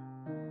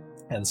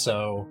 And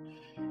so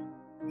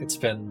it's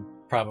been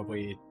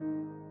probably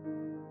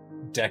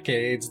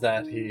decades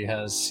that he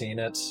has seen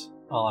it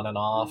on and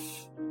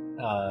off,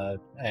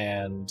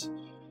 and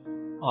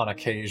on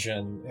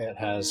occasion it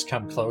has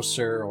come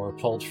closer or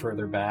pulled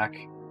further back.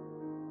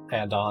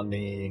 And on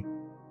the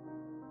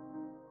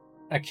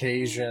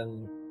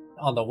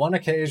one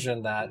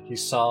occasion that he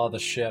saw the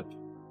ship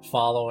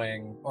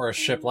following, or a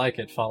ship like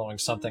it following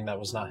something that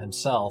was not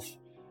himself,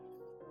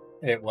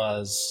 it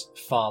was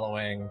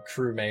following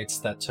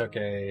crewmates that took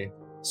a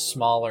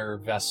smaller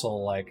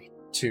vessel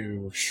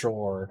to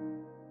shore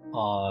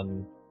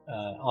on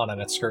an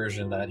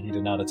excursion that he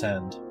did not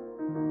attend.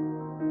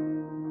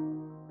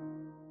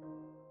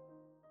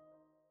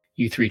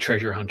 You three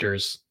treasure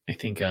hunters, I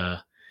think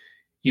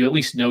you at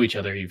least know each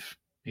other. You've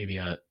maybe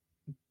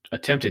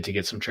attempted to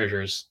get some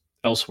treasures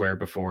elsewhere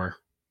before,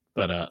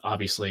 but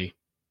obviously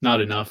not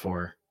enough,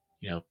 or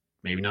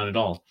maybe not at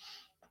all.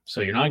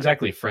 So you're not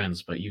exactly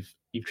friends, but you've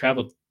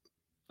traveled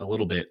a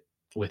little bit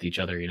with each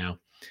other, And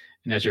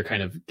as you're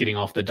kind of getting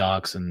off the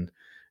docks and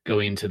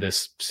going into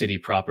this city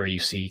proper, you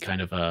see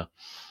kind of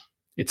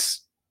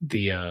it's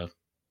the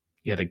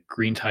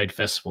Green Tide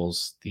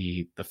Festival's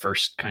the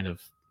first kind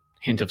of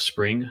hint of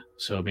spring.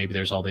 So maybe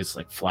there's all these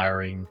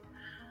flowering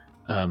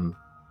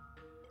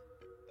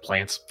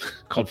plants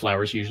called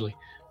flowers usually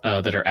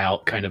that are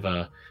out kind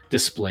of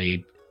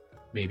displayed.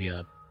 Maybe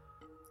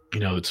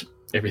it's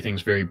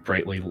everything's very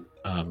brightly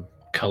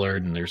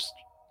colored, and there's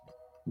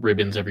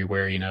ribbons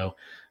everywhere,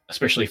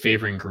 especially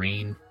favoring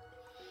green.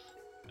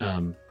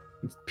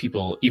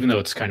 People, even though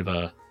it's kind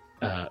of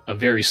a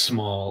very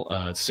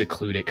small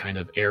secluded kind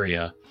of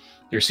area,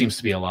 there seems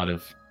to be not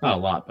a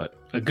lot, but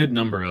a good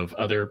number of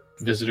other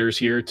visitors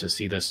here to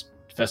see this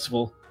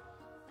festival.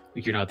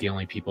 You're not the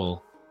only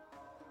people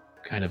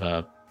kind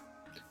of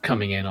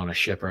coming in on a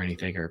ship or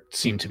anything, or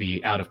seem to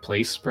be out of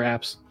place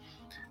perhaps.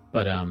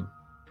 But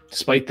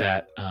despite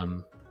that,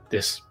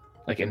 this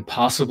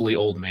impossibly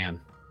old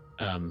man,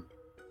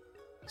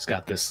 he's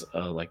got this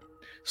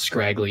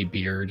scraggly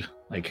beard,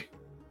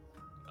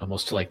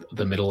 almost to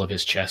the middle of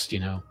his chest,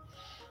 it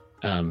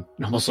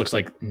almost looks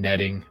like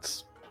netting.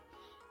 It's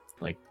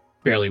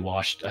barely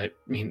washed. I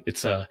mean,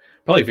 it's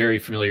probably very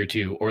familiar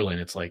to Orlin.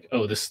 It's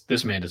oh,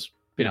 this man has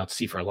been out to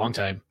sea for a long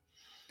time.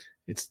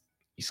 He's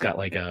got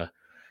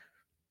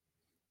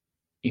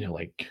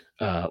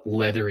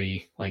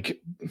leathery,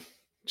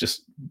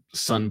 just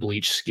sun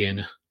bleached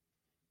skin.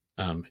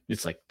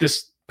 It's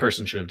this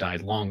person should have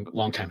died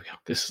long time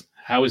ago.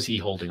 How is he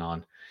holding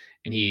on?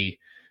 And he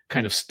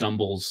kind of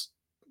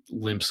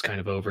limps kind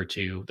of over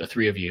to the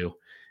three of you,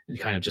 and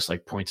kind of just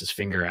points his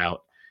finger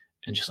out,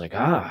 and just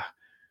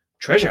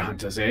treasure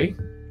hunters, eh?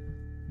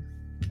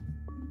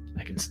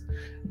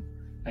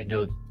 I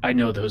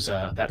know those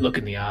that look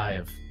in the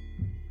eye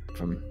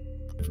from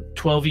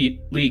 12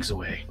 leagues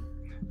away.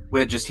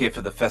 We're just here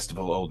for the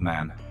festival, old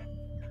man.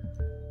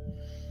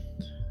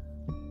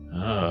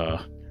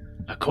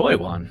 A coy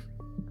one.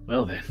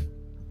 Well then.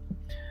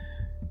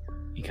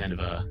 He kind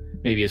of,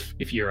 maybe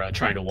if you're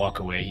trying to walk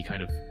away, he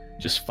kind of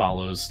just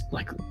follows,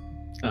 like,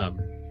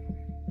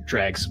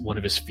 drags one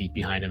of his feet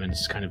behind him and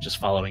is kind of just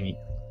following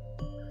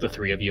the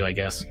three of you, I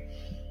guess.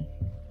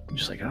 I'm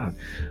just like,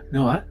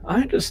 no, I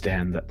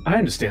understand that. I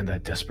understand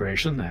that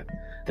desperation,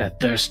 that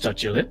thirst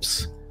at your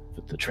lips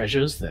for the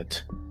treasures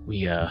that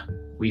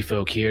we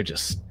folk here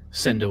just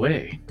send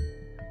away.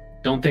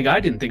 Don't think I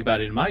didn't think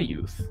about it in my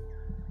youth.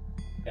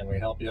 Can we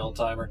help you, old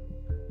timer?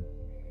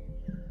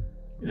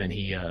 And then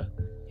he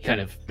kind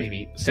of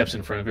maybe steps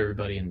in front of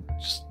everybody and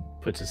just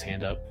puts his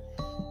hand up,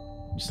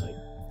 just like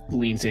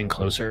leans in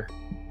closer,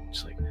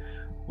 just like,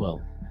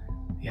 well,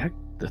 yeah,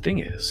 the thing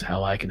is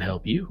how I can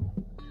help you.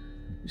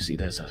 You see,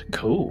 there's a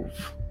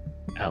cove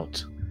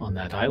out on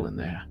that island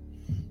there.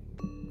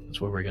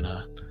 That's where we're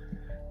gonna,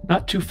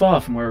 not too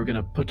far from where we're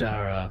gonna put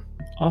our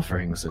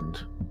offerings, and,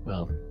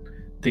 well,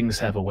 things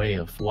have a way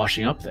of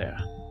washing up there.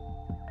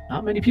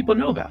 Not many people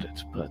know about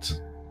it,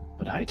 but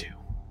I do.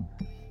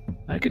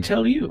 I could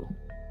tell you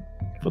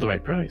for the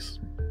right price.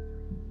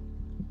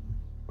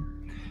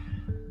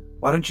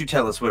 Why don't you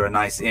tell us where a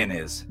nice inn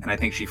is? And I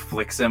think she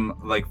flicks him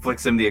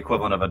the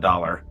equivalent of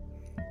 $1.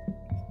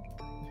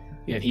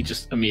 Yeah, and he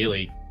just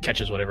immediately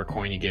catches whatever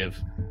coin you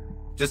give.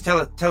 Just tell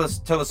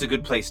us a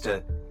good place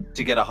to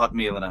get a hot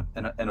meal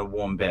and a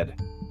warm bed.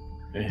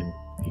 And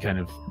he kind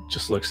of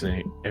just looks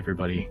at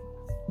everybody,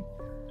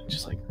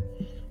 just like,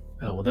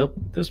 oh, well,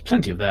 there's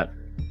plenty of that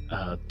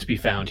to be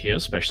found here,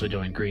 especially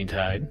during green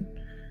tide.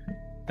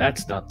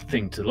 That's not the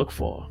thing to look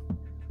for.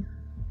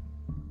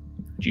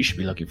 What you should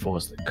be looking for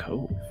is the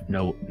cove.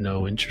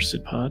 No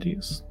interested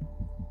parties.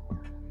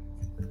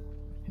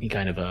 And he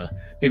kind of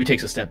maybe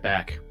takes a step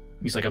back.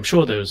 He's like, I'm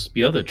sure there's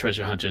the other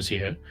treasure hunters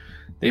here.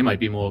 They might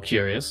be more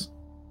curious.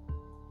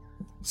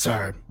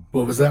 Sorry,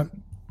 what was that?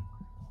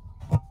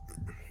 I'm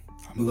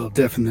a little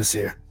deaf in this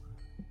ear.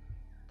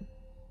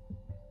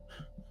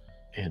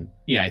 And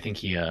yeah, I think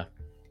he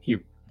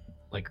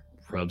like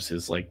rubs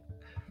his like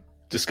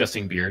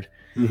disgusting beard.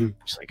 Mm-hmm.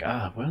 Just like,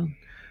 well,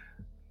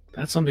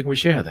 that's something we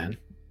share then.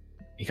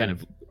 He kind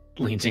of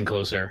leans in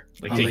closer,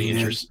 like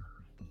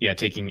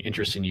taking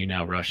interest in you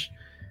now, Rush.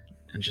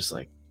 And just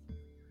like,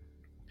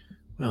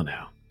 well,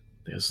 now,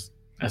 there's,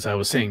 as I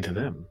was saying to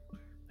them,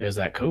 there's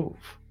that cove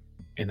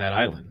in that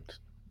island.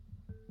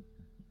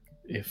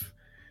 If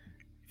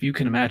you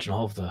can imagine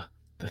all of the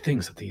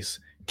things that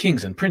these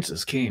kings and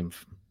princes came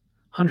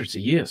hundreds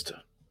of years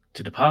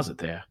to deposit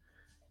there,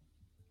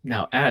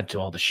 now add to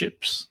all the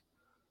ships,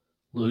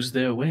 lose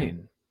their way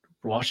and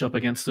wash up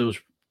against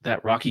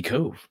that rocky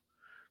cove,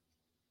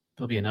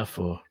 there'll be enough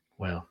for,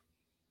 well,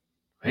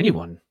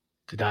 anyone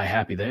to die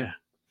happy there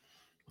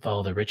with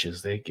all the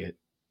riches they get.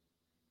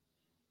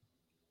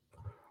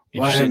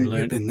 Why haven't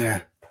you been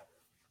there?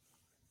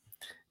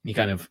 He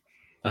kind of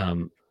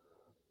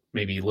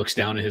maybe looks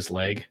down at his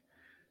leg.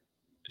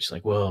 Just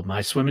like, well,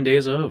 my swimming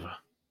days are over.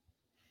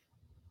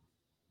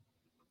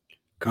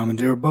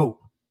 Commandeer a boat.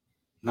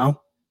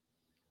 No?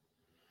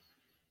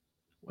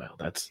 Well,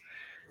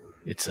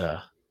 it's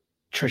a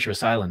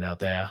treacherous island out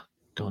there.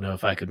 Don't know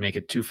if I could make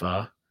it too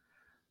far.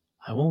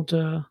 I won't,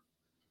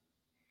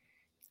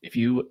 if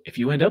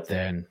you end up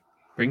there and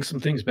bring some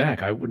things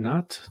back, I would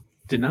not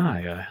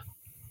deny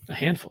a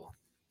handful.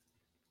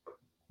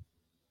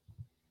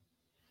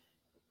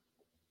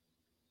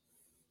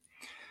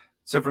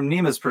 So from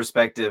Nima's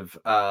perspective,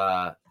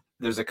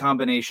 there's a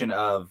combination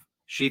of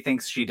she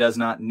thinks she does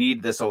not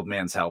need this old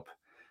man's help,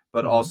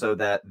 but also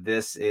that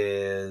this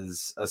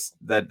is a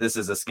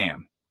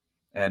scam,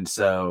 and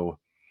so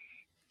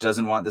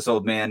doesn't want this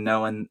old man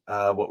knowing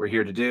what we're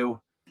here to do.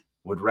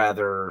 Would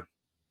rather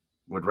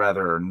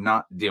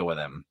not deal with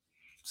him.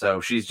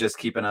 So she's just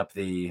keeping up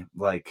the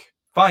like,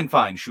 fine,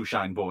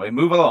 shoeshine boy,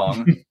 move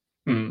along.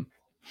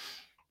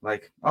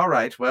 Like, all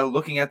right, well,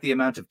 looking at the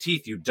amount of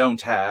teeth you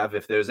don't have,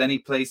 if there's any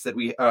place that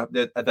we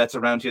that's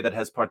around here that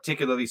has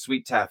particularly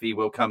sweet taffy,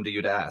 we'll come to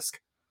you to ask.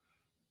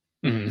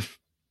 Mm-hmm.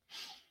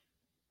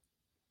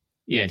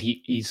 Yeah, and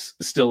he's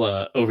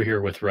still over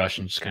here with Rush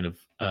and just kind of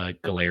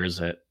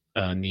glares at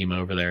Nima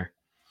over there.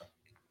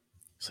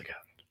 It's like,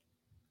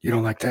 you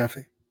don't like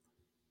taffy?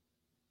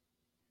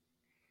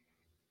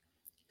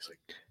 He's like,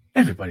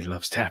 everybody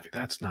loves taffy.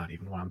 That's not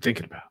even what I'm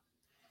thinking about.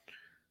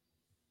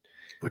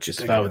 What you Just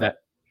think if I were about? that,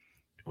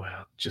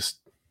 well, just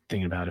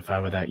thinking about if I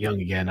were that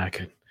young again, I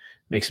could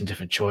make some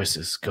different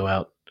choices, go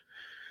out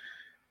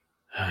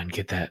and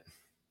get that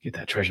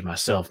treasure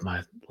myself.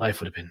 My life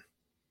would have been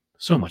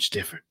so much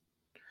different.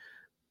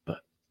 But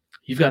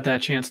you've got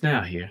that chance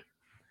now here.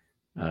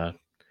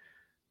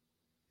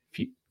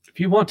 If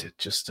you want it,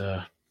 just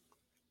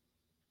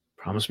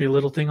promise me a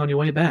little thing on your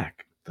way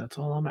back. That's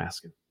all I'm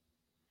asking.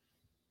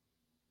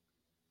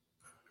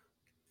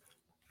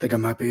 Think I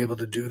might be able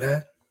to do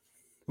that?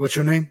 What's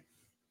your name?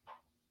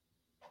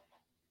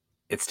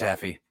 It's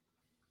Taffy.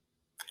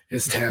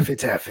 It's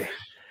Taffy.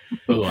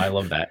 Oh, I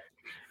love that.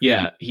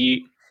 Yeah,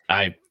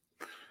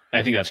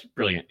 I think that's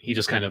brilliant. He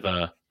just kind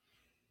of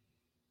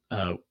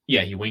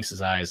he winks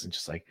his eyes and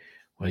just like,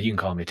 well, you can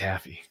call me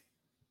Taffy.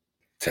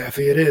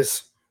 Taffy, it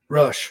is.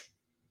 Rush.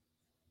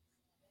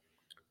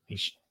 He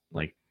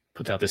like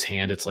puts out this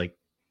hand. It's like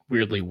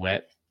weirdly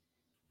wet.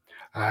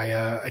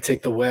 I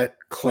take the wet,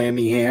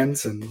 clammy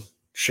hands and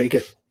shake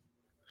it.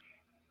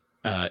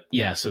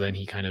 So then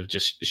he kind of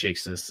just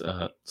shakes this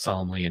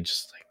solemnly and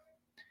just like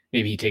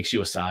maybe he takes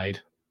you aside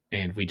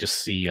and we just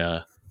see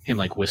him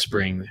like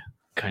whispering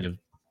kind of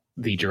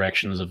the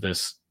directions of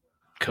this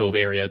cove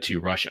area to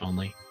Rush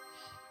only.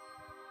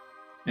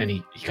 And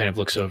he kind of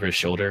looks over his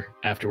shoulder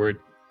afterward,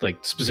 like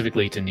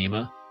specifically to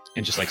Nima,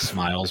 and just like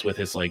smiles with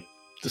his like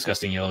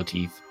disgusting yellow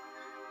teeth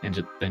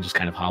and then just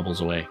kind of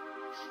hobbles away.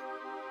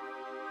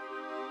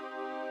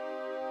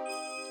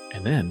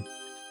 And then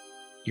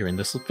you're in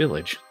this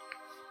village.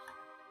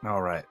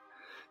 All right.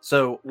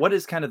 So what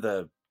is kind of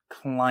the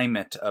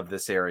climate of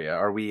this area?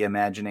 Are we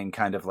imagining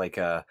kind of like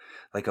a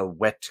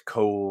wet,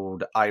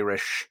 cold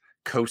Irish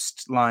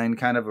coastline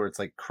kind of, where it's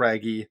like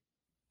craggy?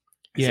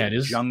 It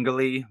is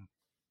jungly.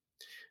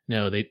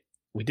 No,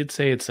 we did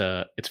say it's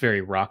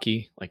very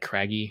rocky, like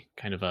craggy,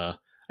 kind of a,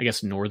 I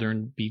guess,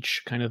 northern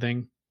beach kind of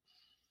thing.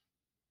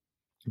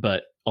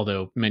 But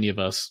although many of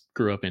us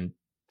grew up in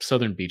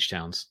southern beach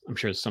towns, I'm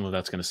sure some of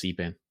that's going to seep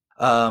in.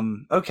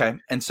 Okay.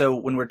 And so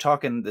when we're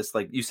talking this,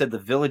 like you said, the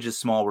village is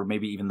small, where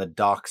maybe even the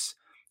docks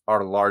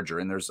are larger,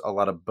 and there's a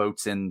lot of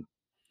boats in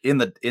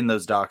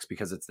those docks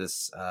because it's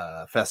this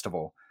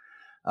festival.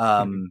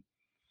 You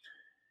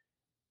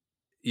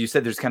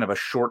said there's kind of a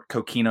short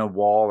coquina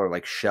wall or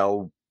like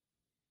shell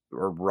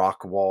or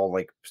rock wall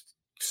like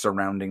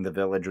surrounding the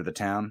village or the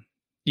town.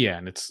 Yeah,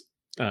 and it's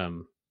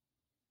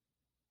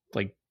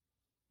like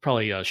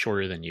probably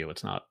shorter than you.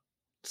 It's not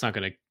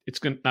gonna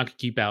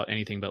keep out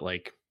anything but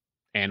like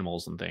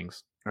animals and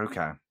things.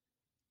 Okay.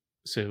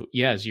 So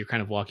yeah, as you're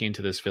kind of walking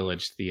into this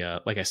village,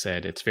 the like I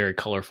said, it's very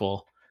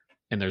colorful,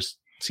 and there's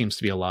seems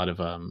to be a lot of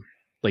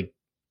like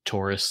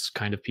tourists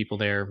kind of people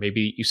there.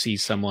 Maybe you see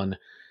someone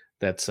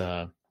that's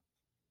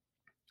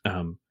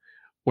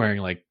wearing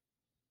like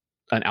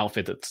an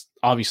outfit that's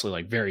obviously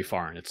like very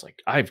foreign. It's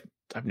like I've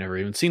never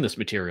even seen this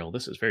material.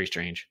 This is very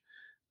strange.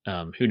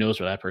 Who knows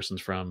where that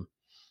person's from?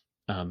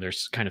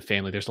 There's kind of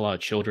family. There's a lot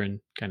of children.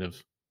 Kind of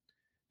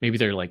maybe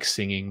they're like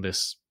singing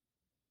this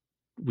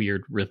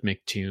weird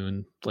rhythmic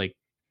tune, like,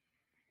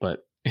 but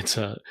it's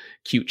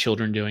cute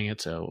children doing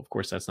it. So of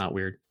course that's not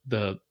weird.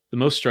 The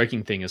most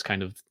striking thing is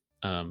kind of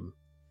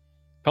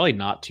probably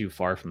not too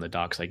far from the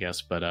docks, I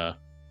guess, but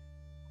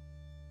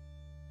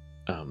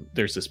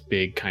there's this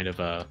big kind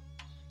of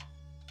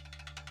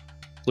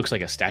looks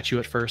like a statue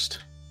at first,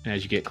 and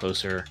as you get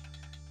closer,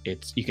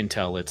 you can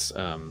tell it's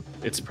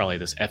probably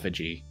this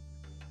effigy.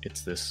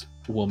 It's this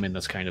woman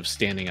that's kind of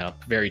standing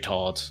up, very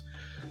tall. It's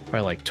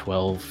probably like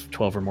 12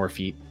 or more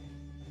feet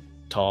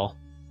tall.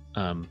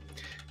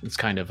 It's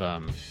kind of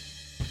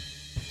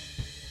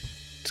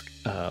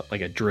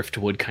like a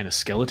driftwood kind of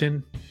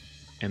skeleton,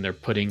 and they're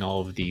putting all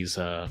of these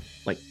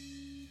like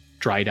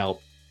dried out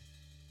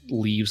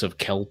leaves of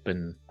kelp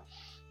and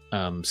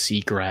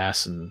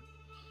seagrass and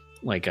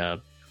like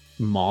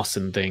moss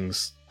and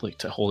things like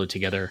to hold it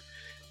together.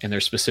 And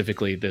there's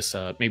specifically this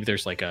maybe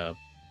there's like the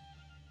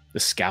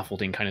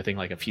scaffolding kind of thing,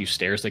 like a few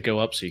stairs that go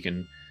up, so you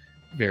can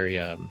very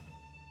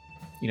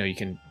you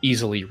can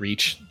easily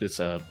reach this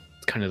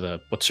kind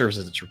of what serves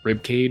as its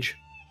rib cage,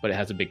 but it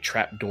has a big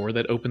trap door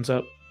that opens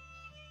up,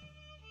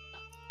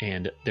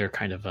 and they're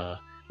kind of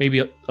maybe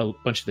a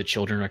bunch of the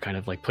children are kind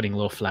of like putting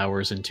little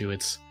flowers into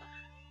its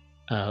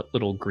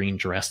little green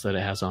dress that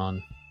it has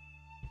on.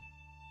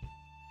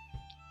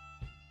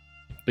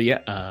 But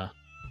yeah,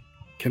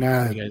 can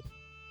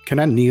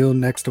I kneel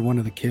next to one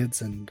of the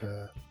kids and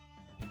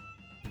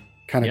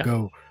kind of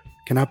go,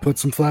 can I put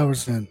some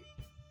flowers in?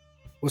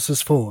 What's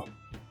this for?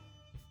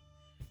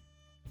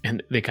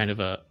 And they kind of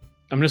I'm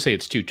gonna say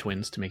it's two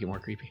twins to make it more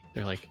creepy.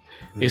 They're like,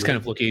 they just kind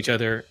of look at each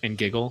other and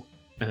giggle,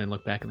 and then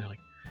look back and they're like,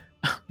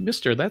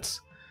 Mister,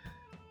 that's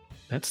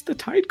the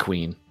Tide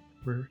Queen.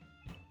 We're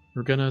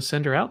gonna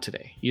send her out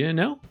today. You didn't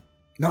know?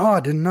 No,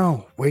 I didn't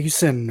know. Where you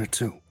sending her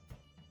to?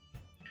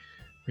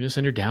 We're gonna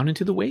send her down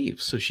into the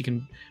waves so she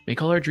can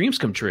make all our dreams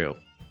come true.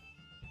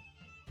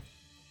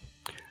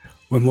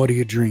 When what are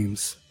your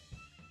dreams?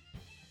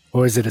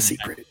 Or is it a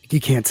secret? You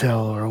can't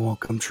tell or it won't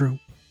come true?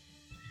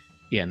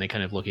 Yeah, and they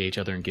kind of look at each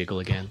other and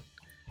giggle again.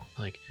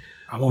 Like,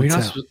 I won't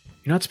tell.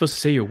 You're not supposed to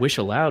say your wish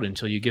aloud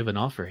until you give an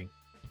offering.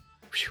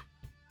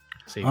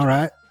 All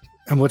right.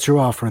 And what's your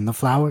offering? The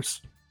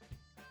flowers?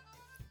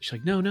 She's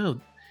like, no.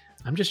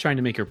 I'm just trying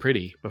to make her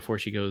pretty before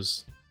she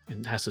goes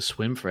and has to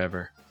swim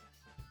forever.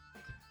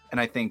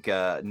 And I think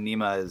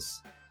Nima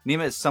is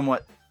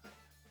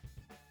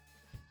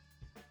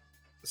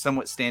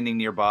somewhat standing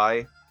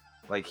nearby,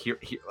 like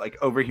like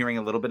overhearing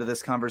a little bit of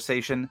this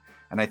conversation.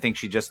 And I think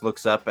she just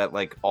looks up at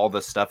like all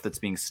the stuff that's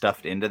being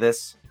stuffed into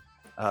this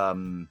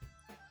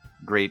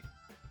great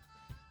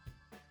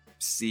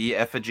sea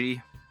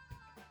effigy,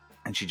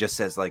 and she just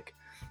says like,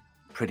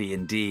 "Pretty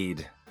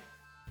indeed."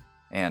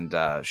 And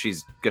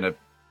she's gonna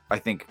I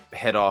think,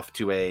 head off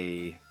to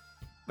a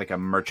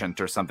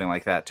merchant or something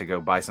like that to go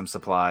buy some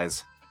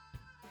supplies.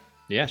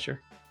 Yeah, sure.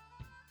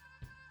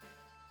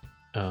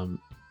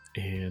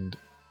 And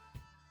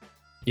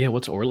yeah,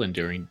 what's Orlin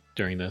doing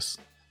during this?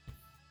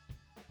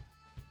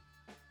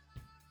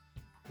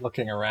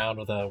 Looking around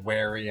with a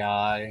wary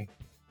eye.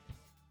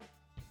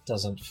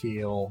 Doesn't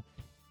feel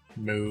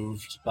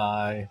moved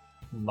by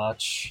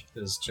much,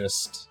 is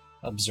just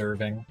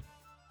observing.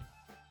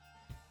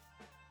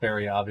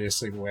 Very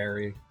obviously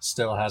wary.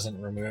 Still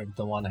hasn't removed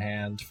the one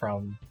hand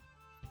from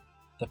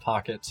the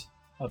pocket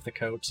of the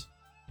coat.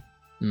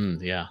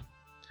 Yeah.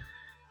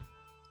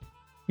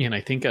 And I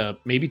think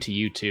maybe to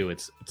you too,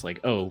 it's like,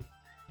 oh,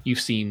 you've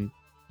seen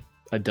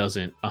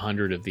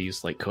 100 of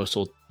these like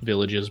coastal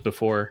villages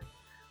before.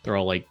 They're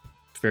all like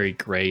very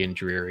gray and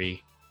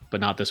dreary,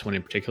 but not this one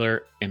in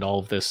particular. And all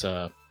of this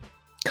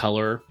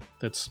color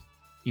that's,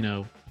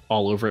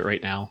 all over it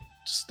right now,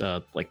 just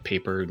like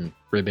paper and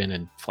ribbon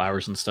and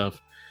flowers and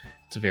stuff.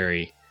 It's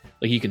very,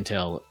 like, you can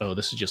tell, oh,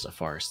 this is just a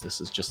farce. This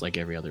is just like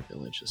every other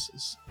village.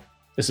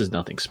 This is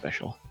nothing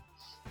special.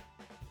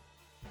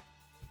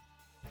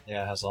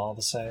 Yeah, it has all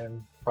the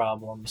same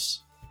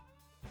problems.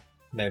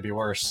 Maybe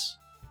worse.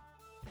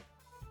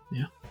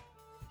 Yeah.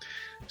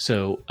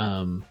 So,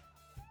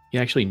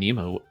 yeah, actually,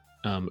 Nemo,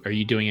 are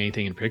you doing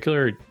anything in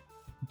particular? Or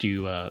do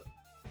you, are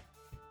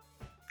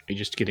you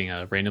just getting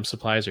random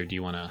supplies, or do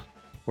you want to,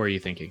 what are you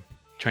thinking?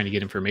 Trying to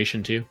get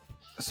information too?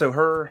 So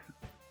her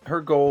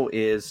goal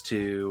is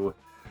to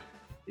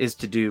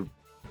do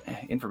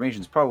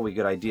information's probably a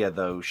good idea,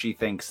 though she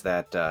thinks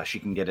that she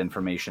can get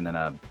information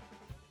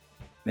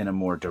in a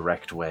more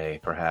direct way,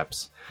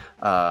 perhaps.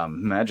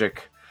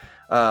 Magic.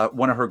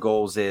 One of her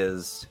goals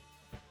is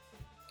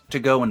to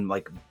go and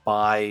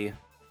buy,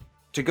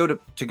 to go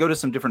to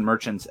some different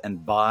merchants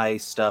and buy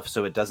stuff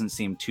so it doesn't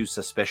seem too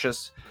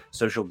suspicious.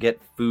 So she'll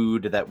get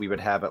food that we would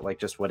have at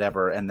just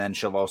whatever, and then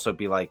she'll also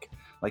be like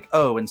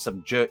oh, and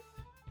some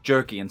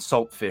jerky and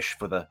saltfish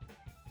for the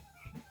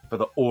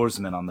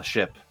oarsmen on the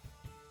ship,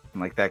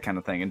 and that kind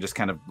of thing, and just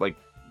kind of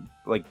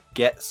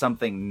get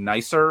something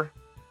nicer,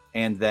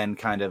 and then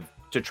kind of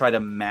to try to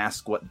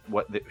mask what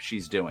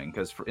she's doing,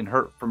 because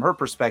from her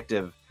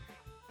perspective,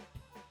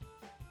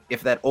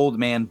 if that old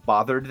man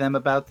bothered them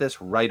about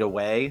this right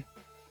away,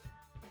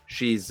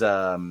 she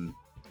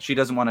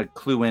doesn't want to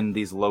clue in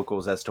these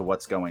locals as to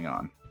what's going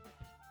on.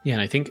 Yeah,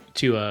 and I think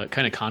to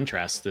kind of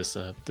contrast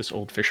this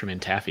old fisherman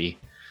Taffy,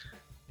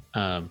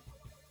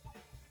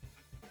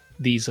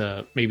 these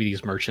maybe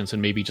these merchants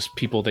and maybe just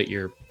people that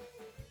you're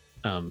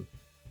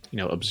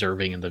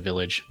observing in the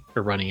village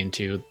or running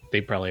into,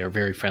 they probably are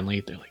very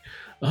friendly. They're like,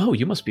 oh,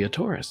 you must be a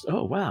tourist.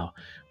 Oh, wow.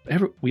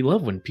 We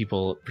love when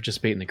people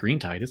participate in the Green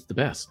Tide. It's the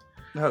best.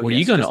 Oh, what are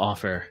you going to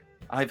offer?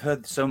 I've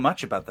heard so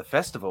much about the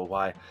festival.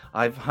 Why,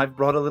 I've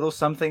brought a little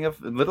something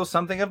of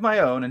my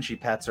own. And she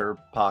pats her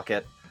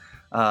pocket.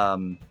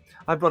 I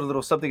brought a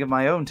little something of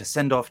my own to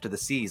send off to the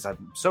seas.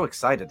 I'm so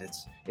excited.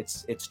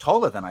 It's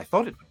taller than I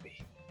thought it would be.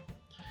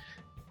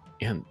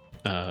 And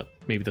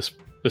maybe this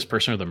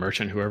person or the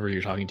merchant, whoever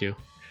you're talking to,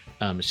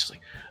 is just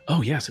like,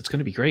 oh yes, it's going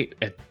to be great.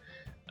 At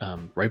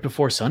right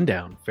before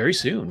sundown, very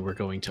soon, we're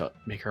going to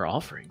make our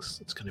offerings.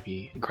 It's going to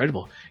be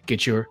incredible.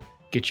 Get your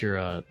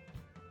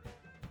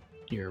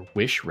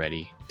wish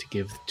ready to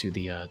give to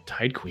the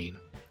Tide Queen.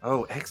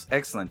 Oh,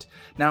 excellent.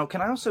 Now,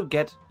 can I also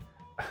get,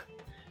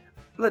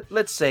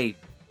 let's say,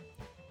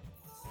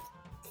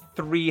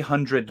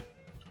 300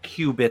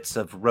 cubits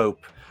of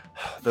rope?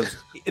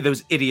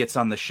 Those idiots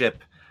on the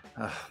ship.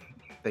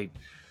 They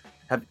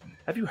have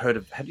you heard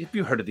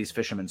of these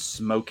fishermen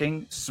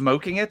smoking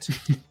it?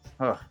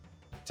 Oh,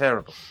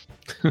 terrible.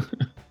 This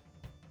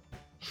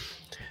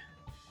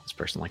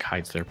person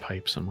hides their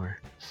pipe somewhere.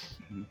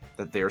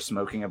 That they're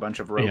smoking a bunch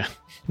of rope. Yeah.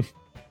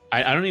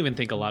 I don't even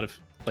think a lot of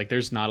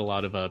there's not a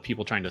lot of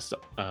people trying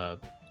to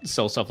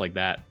sell stuff like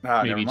that.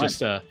 Maybe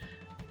just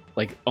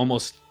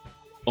almost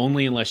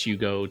only unless you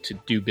go to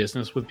do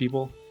business with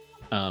people,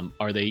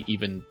 are they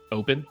even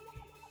open.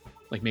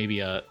 Maybe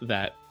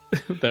that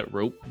that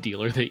rope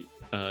dealer that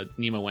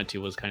Nemo went to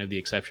was kind of the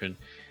exception,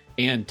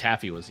 and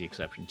Taffy was the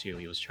exception too.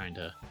 He was trying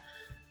to,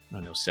 I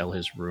don't know, sell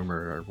his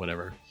rumor or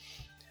whatever.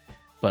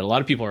 But a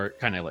lot of people are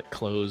kind of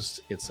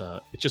closed. It's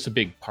just a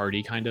big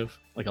party, kind of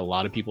a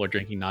lot of people are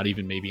drinking, not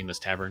even maybe in this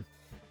tavern.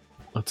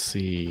 Let's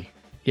see.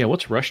 Yeah,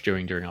 what's Rush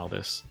doing during all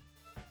this?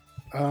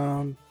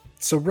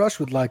 So Rush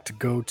would like to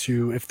go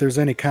to, if there's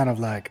any kind of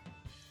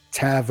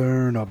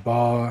tavern or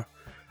bar,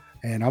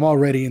 and I'm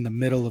already in the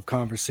middle of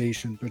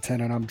conversation,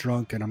 pretending I'm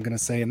drunk, and I'm gonna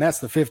say, and that's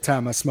the 5th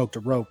time I smoked a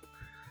rope.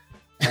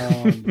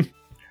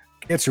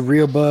 It's a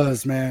real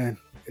buzz, man.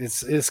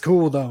 It's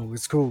cool though.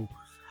 It's cool.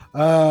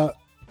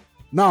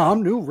 No,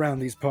 I'm new around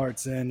these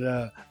parts, and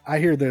I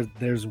hear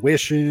there's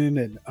wishing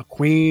and a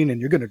queen,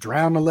 and you're gonna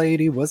drown a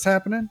lady. What's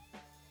happening?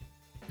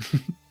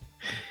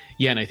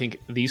 Yeah, and I think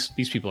these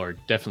people are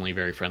definitely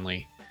very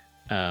friendly.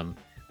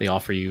 They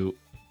offer you,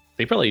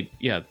 they probably,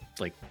 yeah,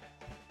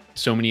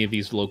 so many of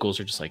these locals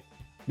are just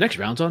next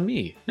round's on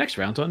me, next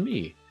round's on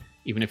me.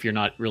 Even if you're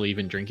not really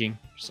even drinking,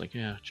 Just like,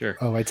 yeah, sure.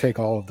 Oh, I take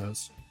all of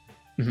those.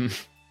 Mhm.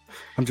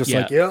 I'm just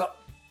Yeah. like, yeah.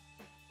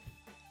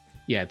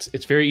 Yeah,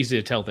 it's very easy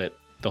to tell that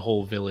the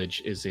whole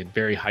village is in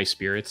very high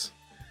spirits,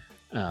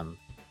 and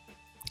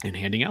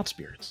handing out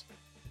spirits.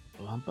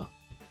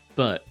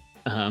 But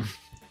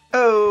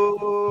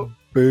Oh,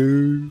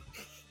 Boo.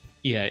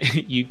 yeah,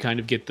 you kind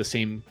of get the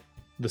same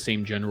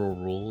general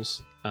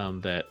rules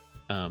that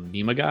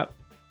Nima got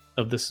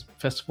of this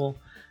festival.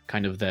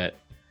 Kind of that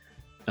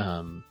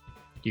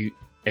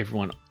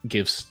everyone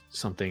gives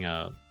something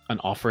an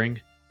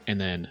offering, and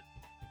then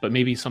but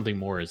maybe something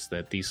more is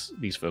that these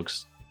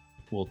folks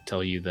will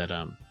tell you that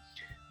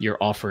your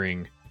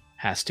offering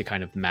has to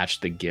kind of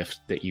match the gift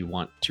that you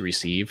want to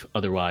receive.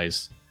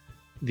 Otherwise,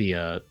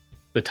 the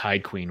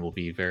Tide Queen will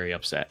be very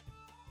upset,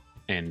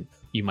 and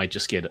you might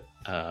just get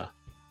a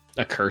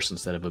curse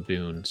instead of a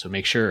boon. So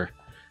make sure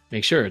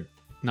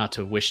not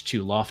to wish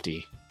too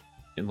lofty,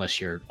 unless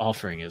your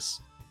offering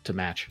is to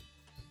match.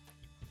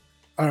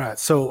 All right,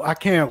 so I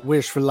can't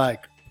wish for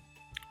like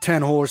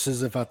 10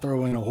 horses if I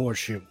throw in a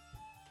horseshoe.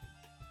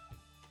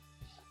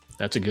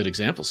 That's a good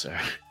example, sir.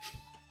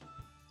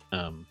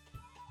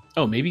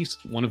 Oh, maybe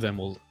one of them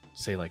will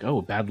say like,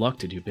 "Oh, bad luck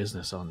to do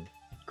business on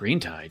Green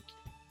Tide.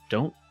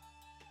 Don't.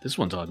 This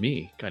one's on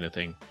me," kind of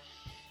thing.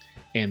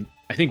 And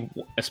I think,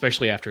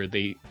 especially after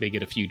they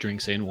get a few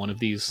drinks in, one of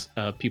these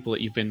people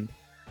that you've been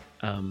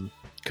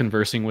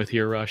conversing with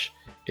here, Rush,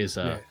 is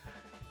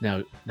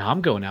now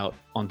I'm going out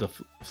on the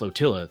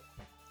flotilla.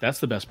 That's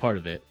the best part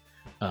of it.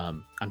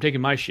 I'm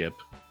taking my ship.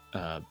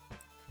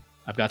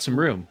 I've got some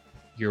room.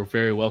 You're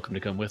very welcome to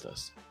come with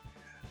us.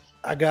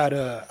 I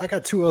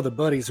got two other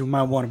buddies who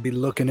might want to be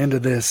looking into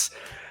this.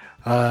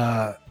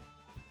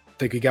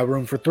 Think you got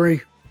room for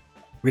 3?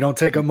 We don't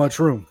take up much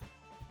room.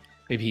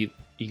 Maybe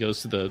he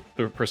goes to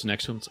the person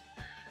next to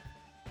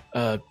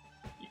him.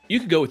 You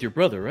could go with your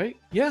brother, right?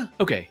 Yeah.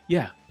 Okay.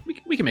 Yeah.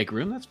 We can make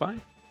room. That's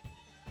fine.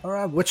 All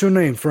right. What's your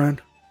name,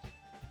 friend?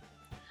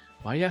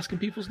 Why are you asking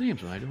people's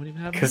names when I don't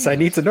even have? Because I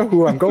need to know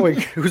who I'm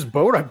going, whose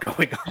boat I'm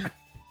going on.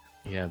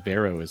 Yeah,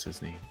 Barrow is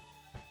his name.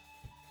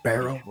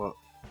 Barrow. well,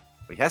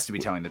 he has to be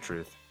telling the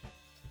truth.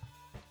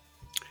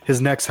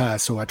 His neck's high,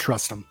 so I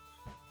trust him.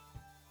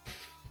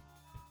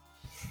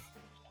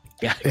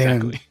 Yeah,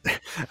 exactly.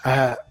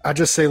 And I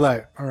just say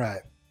like, all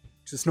right,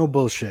 just no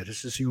bullshit.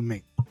 It's just you and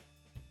me.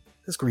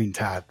 This Green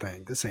Tide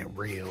thing, this ain't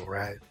real,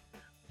 right?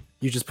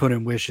 You just put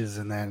in wishes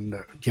and then,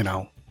 you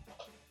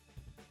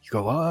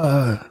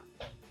go,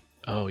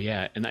 Oh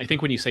yeah, and I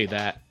think when you say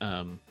that,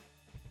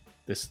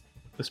 this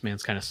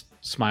man's kind of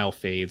smile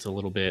fades a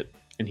little bit,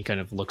 and he kind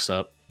of looks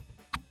up,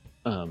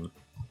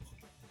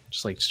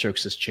 just like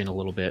strokes his chin a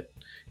little bit.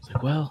 He's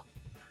like, "Well,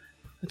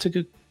 that's a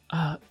good.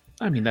 I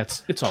mean,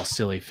 it's all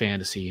silly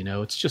fantasy, you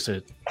know. It's just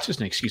an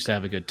excuse to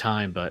have a good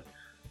time. But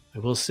I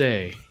will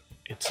say,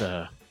 it's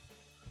the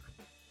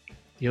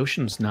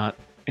ocean's not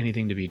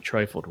anything to be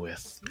trifled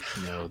with.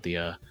 You know,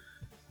 the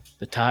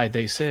tide,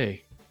 they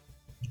say,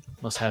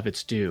 must have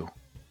its due.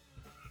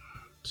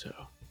 So,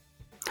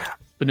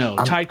 but no,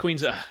 Tide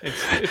Queen's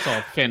it's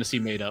all fantasy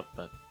made up.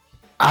 But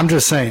I'm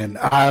just saying.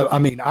 I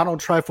mean, I don't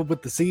trifle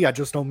with the sea. I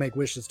just don't make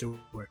wishes to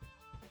it.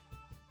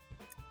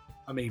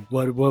 I mean,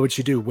 what would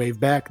you do?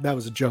 Wave back? That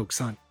was a joke,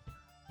 son.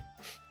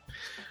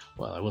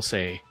 Well, I will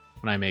say,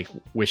 when I make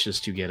wishes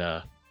to get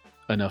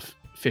enough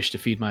fish to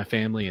feed my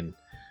family and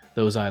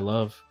those I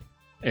love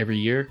every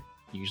year,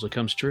 it usually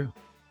comes true.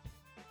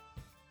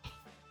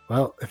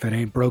 Well, if it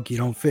ain't broke, you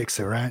don't fix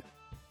it, right?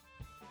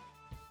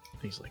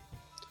 He's like,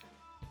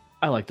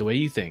 I like the way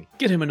you think.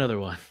 Get him another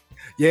one.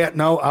 Yeah,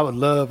 no, I would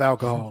love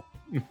alcohol.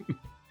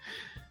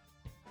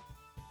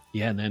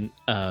 Yeah, and then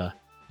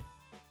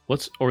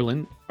what's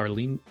Arlen?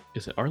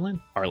 Is it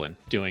Arlen? Arlen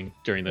doing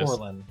during this?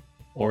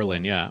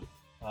 Orlin, yeah.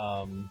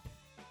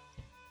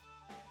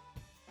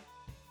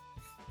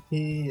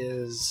 He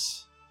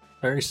is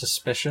very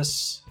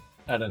suspicious,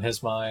 and in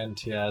his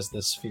mind, he has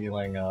this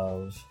feeling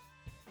of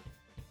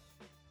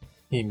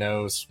he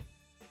knows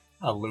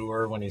a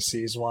lure when he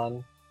sees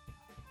one,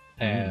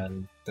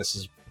 and this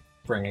is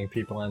bringing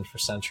people in for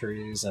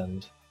centuries,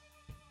 and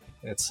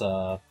it's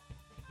just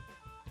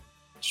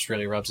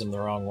really rubs him the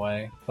wrong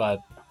way.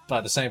 But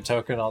by the same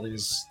token, all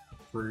these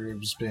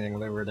rubes being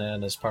lured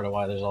in is part of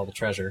why there's all the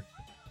treasure.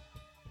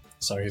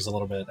 So he's a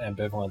little bit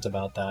ambivalent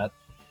about that.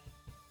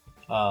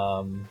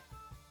 And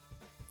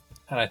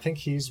I think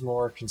he's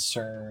more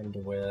concerned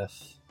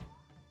with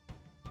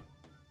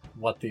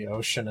what the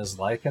ocean is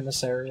like in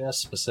this area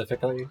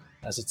specifically,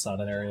 as it's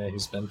not an area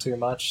he's been to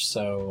much.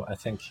 So I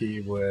think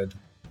he would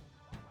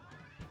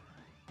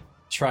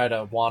try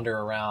to wander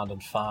around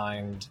and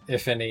find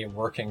if any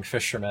working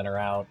fishermen are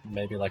out,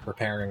 maybe like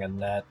repairing a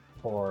net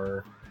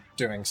or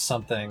doing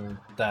something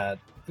that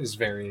is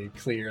very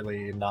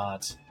clearly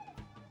not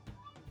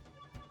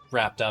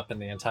wrapped up in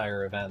the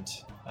entire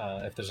event,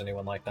 if there's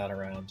anyone like that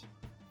around.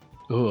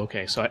 Oh,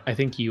 okay. So I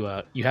think you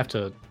have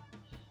to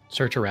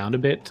search around a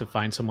bit to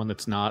find someone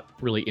that's not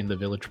really in the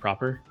village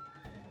proper.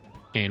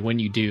 And when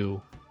you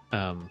do,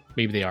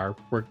 maybe they are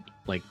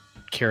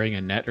carrying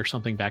a net or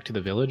something back to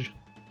the village.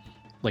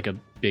 like a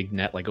big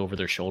net like over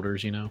their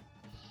shoulders, you know.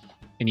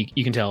 And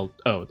you can tell,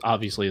 oh,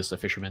 obviously it's a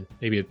fisherman,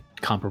 maybe a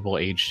comparable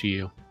age to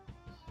you.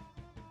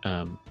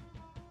 And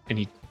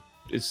do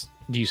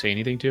you say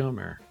anything to him,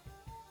 or?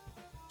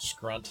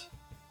 Grunt.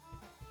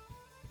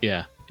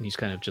 Yeah, and he's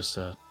kind of just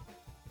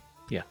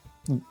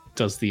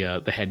does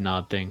the head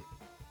nod thing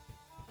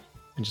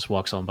and just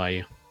walks on by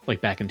you, like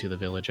back into the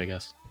village, I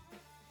guess.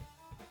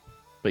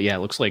 But yeah, it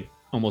looks like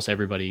almost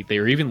everybody, they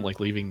are even like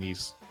leaving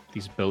these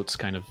boats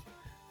kind of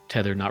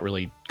tethered, not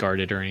really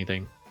guarded or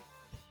anything.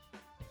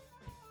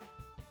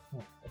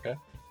 Okay.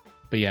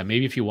 But yeah,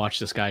 maybe if you watch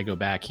this guy go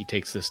back, he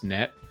takes this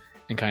net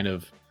and kind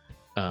of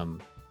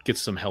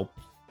gets some help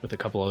with a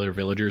couple other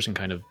villagers and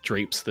kind of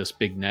drapes this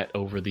big net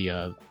over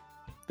the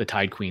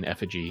Tide Queen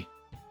effigy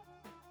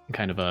and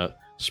kind of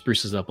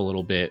spruces up a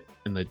little bit,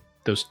 and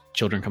those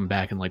children come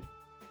back and like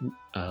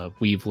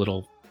weave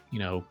little, you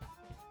know,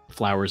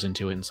 flowers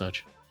into it and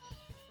such.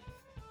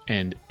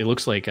 And it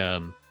looks like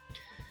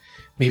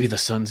maybe the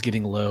sun's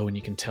getting low, and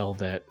you can tell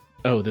that,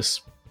 oh,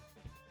 this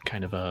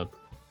kind of a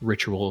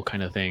ritual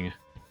kind of thing,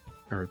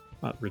 or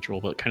not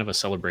ritual, but kind of a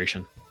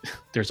celebration.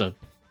 There's a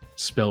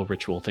spell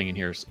ritual thing in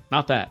here. It's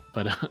not that,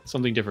 but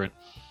something different.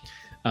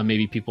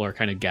 Maybe people are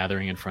kind of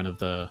gathering in front of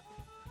the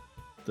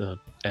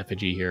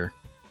effigy here,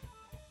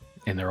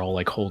 and they're all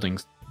like holding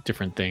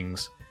different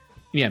things.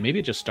 Yeah, maybe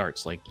it just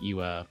starts like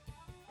you.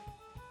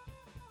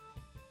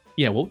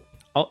 Yeah, well,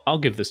 I'll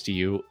give this to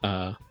you,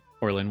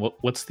 Orlin.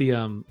 What's the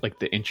like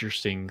the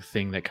interesting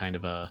thing that kind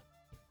of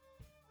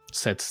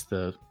sets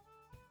the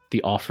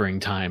offering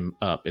time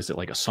up? Is it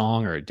like a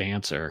song or a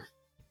dance, or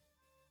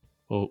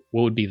what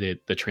would be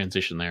the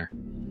transition there?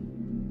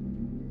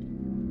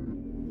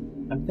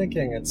 I'm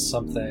thinking it's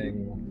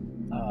something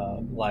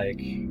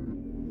like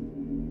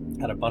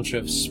at a bunch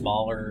of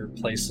smaller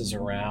places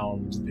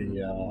around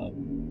the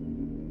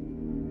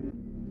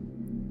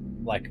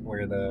like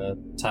where the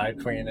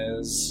Tide Queen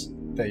is,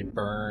 they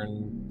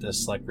burn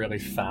this like really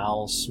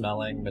foul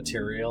smelling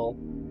material,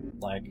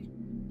 like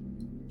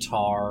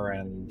tar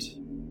and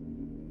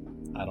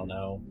I don't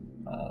know,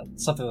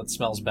 something that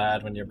smells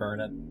bad when you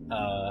burn it.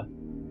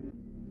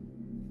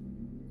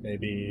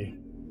 Maybe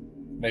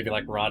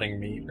like rotting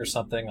meat or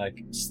something,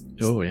 like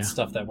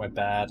stuff that went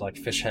bad, like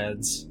fish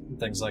heads and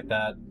things like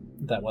that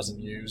wasn't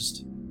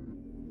used.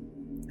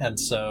 And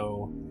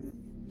so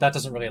that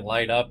doesn't really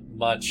light up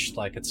much,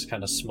 like it's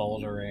kind of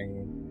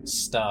smoldering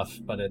stuff,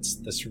 but it's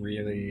this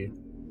really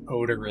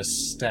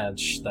odorous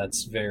stench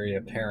that's very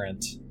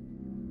apparent,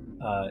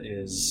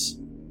 is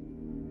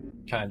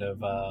kind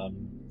of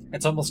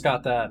it's almost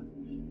got that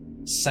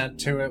scent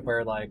to it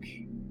where like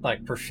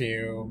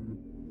perfume,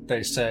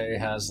 they say,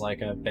 has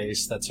like a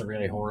base that's a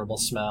really horrible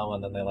smell,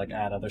 and then they like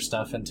add other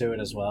stuff into it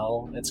as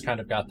well. It's kind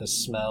of got this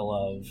smell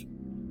of,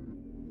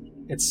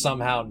 it's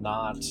somehow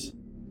not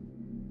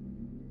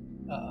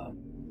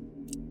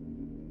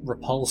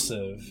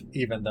repulsive,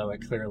 even though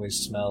it clearly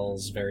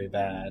smells very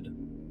bad.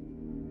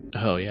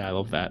 Oh yeah, I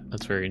love that.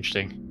 That's very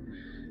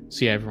interesting.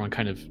 So yeah, everyone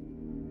kind of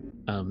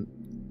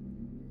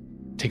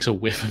takes a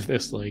whiff of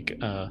this like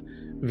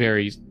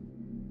very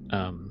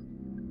I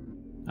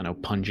don't know,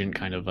 pungent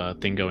kind of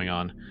thing going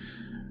on.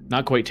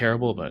 Not quite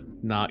terrible, but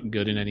not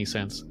good in any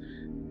sense.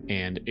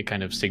 And it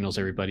kind of signals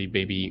everybody,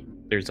 maybe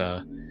there's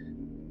a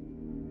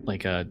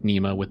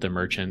Nima with the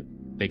merchant.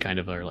 They kind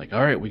of are like,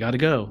 all right, we got to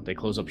go. They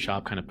close up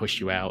shop, kind of push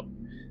you out.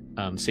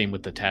 Same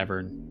with the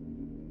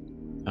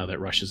tavern that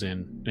rushes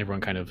in.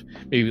 Everyone kind of,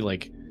 maybe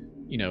like,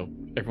 you know,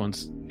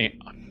 everyone's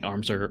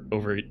arms are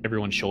over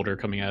everyone's shoulder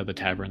coming out of the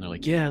tavern. They're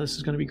like, yeah, this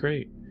is going to be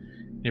great.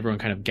 And everyone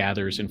kind of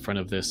gathers in front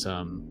of this,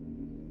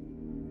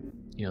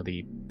 you know,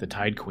 the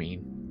Tide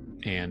Queen,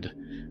 and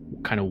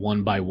kind of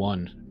one by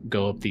one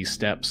go up these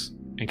steps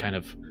and kind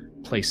of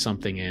place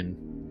something in,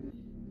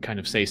 kind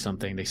of say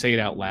something. They say it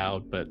out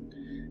loud, but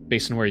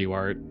based on where you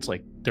are, it's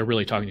like they're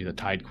really talking to the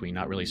Tide Queen,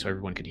 not really so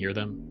everyone can hear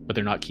them, but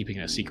they're not keeping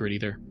it a secret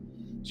either.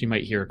 So you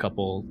might hear a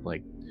couple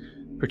like,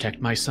 protect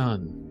my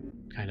son,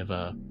 kind of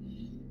a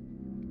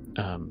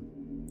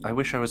I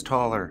wish I was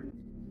taller.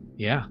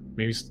 Yeah,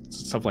 maybe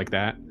stuff like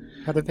that.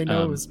 How did they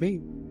know it was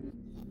me?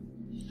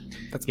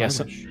 That's my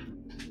wish.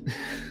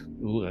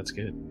 Ooh, that's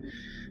good.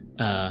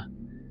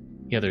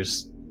 Yeah,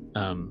 there's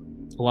a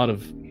lot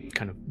of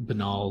kind of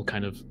banal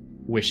kind of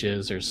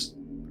wishes. There's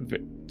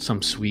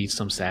some sweet,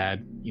 some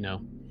sad, you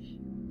know,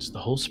 just the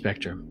whole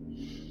spectrum.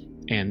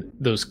 And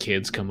those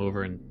kids come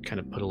over and kind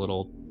of put a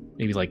little,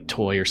 maybe like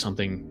toy or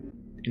something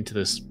into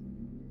this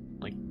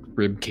like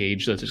rib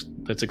cage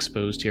that's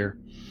exposed here.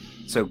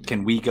 So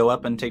can we go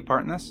up and take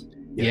part in this?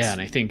 Yes. Yeah,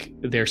 and I think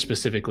they're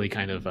specifically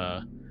kind of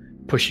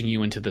pushing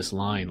you into this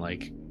line,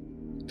 like,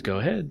 go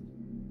ahead.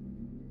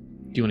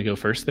 Do you want to go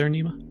first there,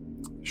 Nima?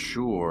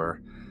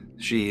 Sure.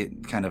 She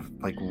kind of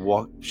like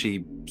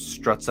she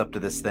struts up to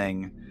this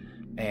thing,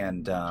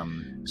 and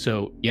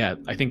so yeah,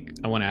 I think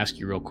I want to ask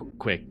you real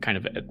quick, kind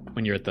of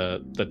when you're at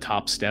the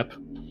top step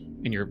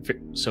and you're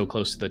so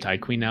close to the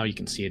Tide Queen now, you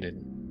can see it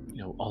in,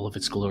 you know, all of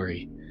its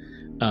glory.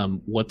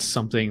 What's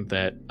something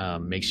that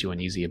makes you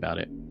uneasy about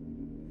it?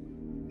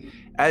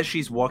 as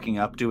she's walking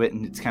up to it,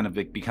 and it's kind of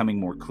like becoming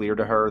more clear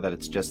to her that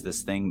it's just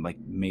this thing like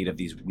made of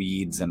these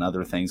reeds and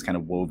other things kind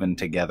of woven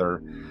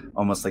together,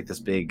 almost like this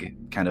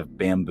big kind of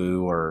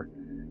bamboo or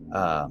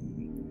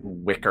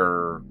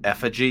wicker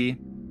effigy.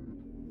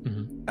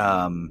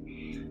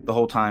 The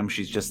whole time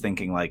she's just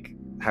thinking like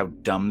how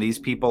dumb these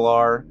people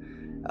are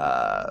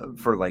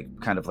for like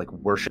kind of like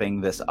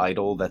worshiping this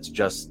idol that's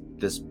just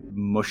this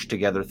mushed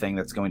together thing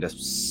that's going to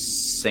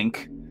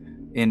sink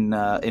in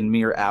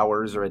mere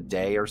hours or a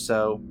day or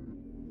so.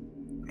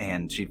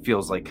 And she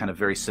feels like kind of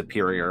very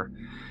superior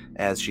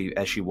as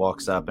she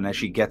walks up, and as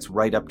she gets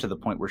right up to the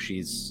point where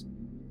she's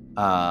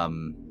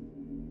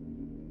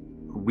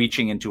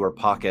reaching into her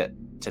pocket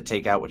to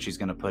take out what she's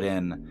going to put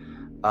in,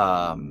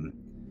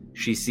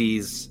 she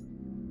sees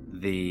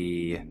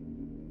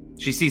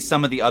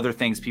some of the other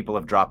things people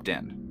have dropped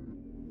in,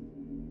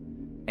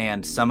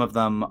 and some of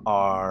them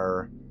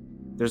are,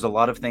 there's a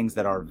lot of things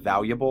that are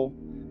valuable.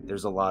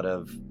 There's a lot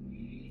of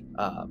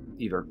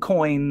either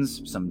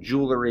coins, some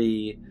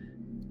jewelry,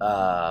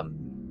 but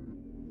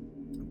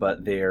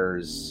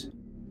there's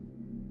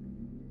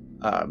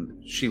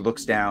she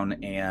looks down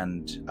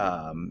and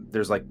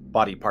there's like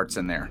body parts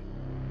in there.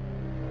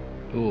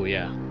 Oh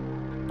yeah.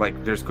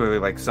 Like there's clearly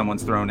like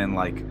someone's thrown in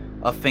like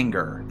a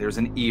finger, there's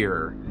an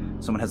ear,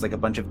 someone has like a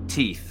bunch of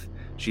teeth.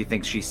 She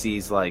thinks she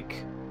sees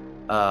like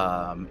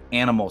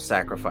animal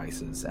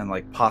sacrifices, and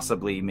like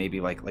possibly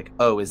maybe like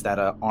oh, is that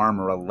a arm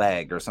or a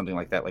leg or something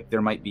like that. Like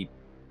there might be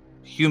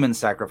human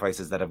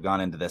sacrifices that have gone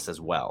into this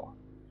as well.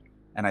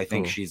 And I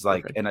think she's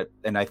like, okay.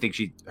 and I think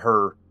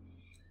her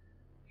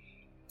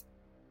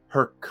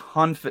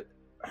confidence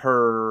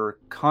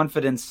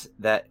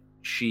that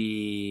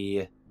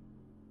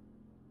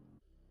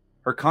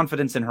her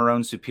confidence in her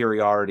own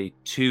superiority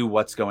to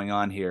what's going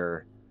on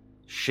here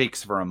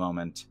shakes for a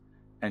moment,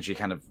 and she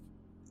kind of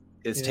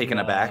is taken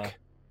aback.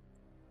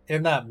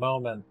 In that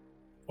moment,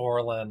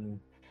 Orlin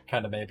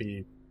kind of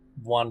maybe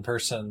one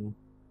person,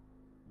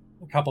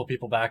 a couple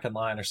people back in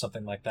line or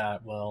something like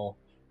that will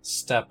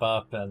step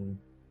up and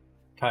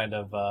kind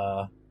of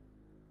I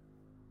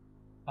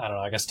don't know,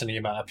 I guess to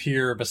Nima,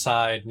 appear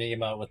beside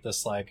Nima with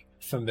this like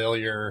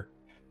familiar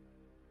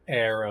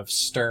air of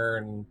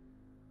stern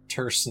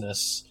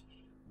terseness,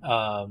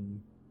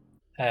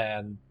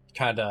 and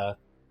kind of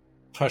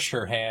push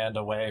her hand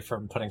away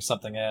from putting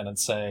something in and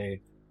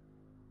say,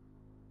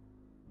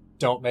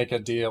 don't make a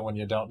deal when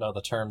you don't know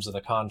the terms of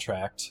the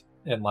contract,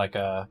 in like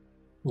a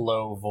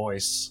low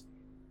voice,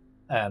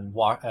 and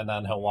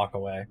then he'll walk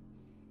away.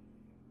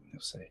 He'll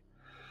say,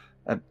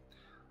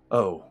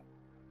 oh,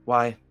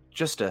 why,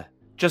 just a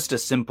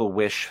simple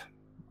wish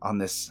on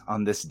this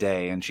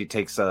day. And she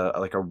takes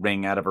a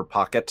ring out of her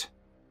pocket,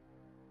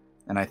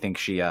 and I think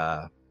she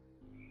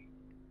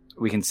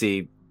we can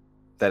see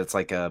that it's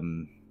like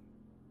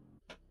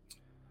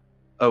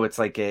it's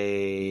like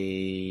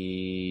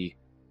a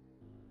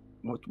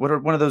what are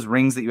one of those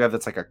rings that you have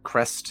that's like a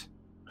crest,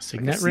 a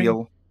signet like a seal,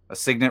 ring, a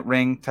signet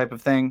ring type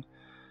of thing.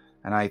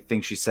 And I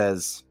think she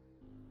says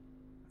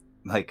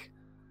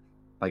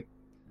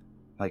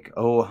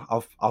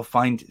oh, I'll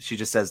find, she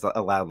just says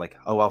aloud like,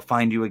 oh, I'll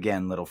find you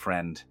again, little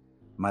friend,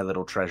 my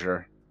little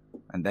treasure,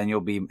 and then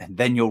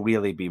you'll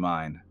really be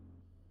mine.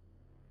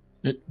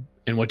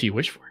 And what do you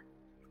wish for?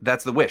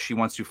 That's the wish. She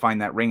wants to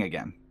find that ring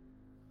again.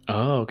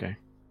 Oh, okay.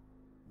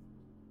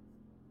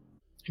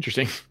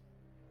 Interesting.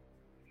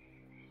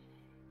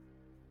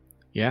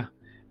 Yeah.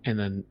 And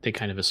then they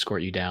kind of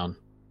escort you down,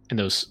 and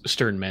those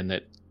stern men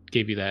that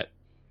gave you that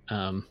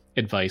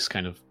advice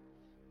kind of,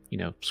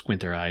 squint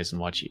their eyes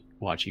and watch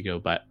you go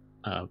back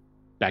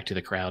to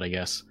the crowd, I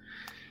guess.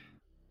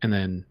 And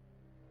then,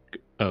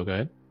 go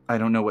ahead. I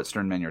don't know what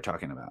stern men you're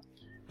talking about.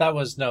 That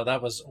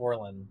was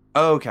Orlin.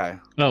 Oh, okay.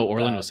 Oh,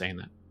 Orlin was saying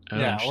that. Oh,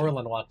 yeah,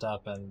 Orlin walked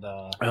up and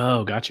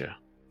gotcha.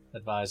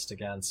 Advised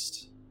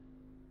against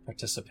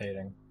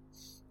participating.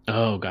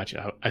 Oh,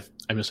 gotcha.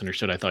 I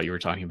misunderstood. I thought you were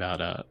talking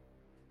about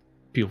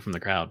people from the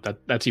crowd.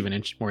 That's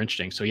even more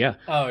interesting. So yeah.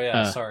 Oh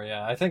yeah, sorry.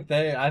 Yeah, I think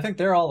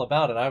they're all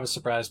about it. I was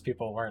surprised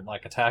people weren't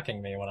like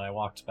attacking me when I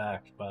walked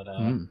back, but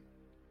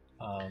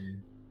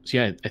so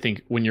yeah, I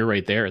think when you're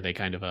right there, they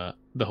kind of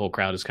the whole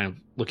crowd is kind of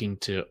looking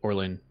to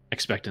Orlin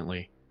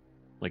expectantly,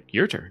 like,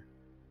 your turn.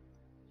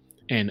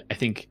 And I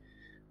think,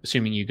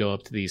 assuming you go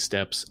up to these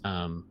steps,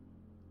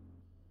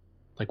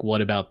 like,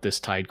 what about this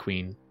Tide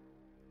Queen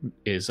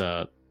is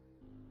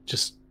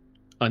just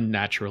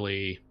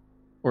unnaturally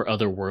or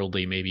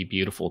otherworldly, maybe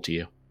beautiful to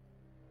you?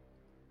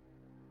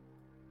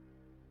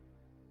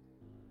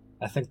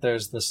 I think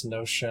there's this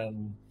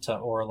notion to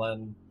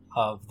Orlin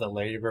of the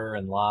labor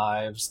and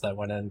lives that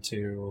went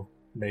into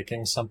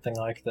making something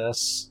like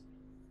this,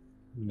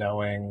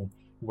 knowing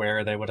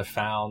where they would have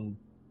found,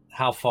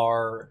 how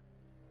far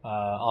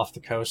off the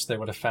coast they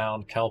would have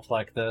found kelp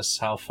like this,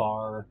 how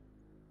far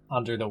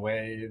under the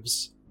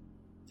waves,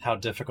 how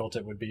difficult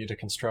it would be to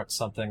construct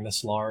something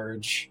this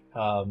large,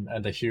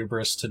 and the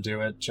hubris to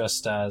do it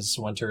just as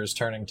winter is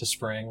turning to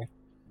spring.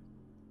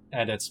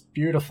 And it's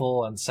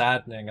beautiful and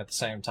saddening at the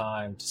same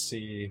time to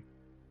see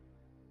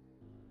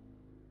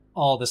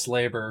all this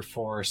labor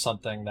for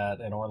something that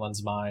in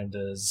Orland's mind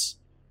is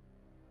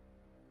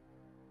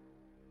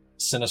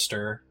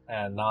sinister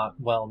and not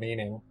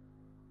well-meaning.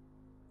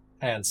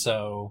 And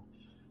so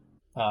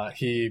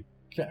he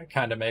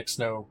kind of makes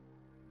no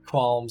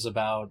qualms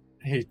about,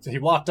 he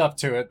walked up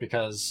to it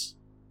because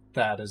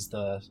that is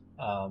the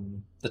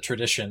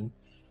tradition,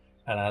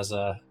 and as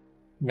a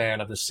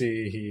man of the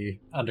sea, he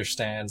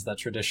understands that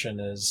tradition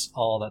is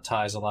all that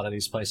ties a lot of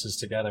these places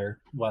together,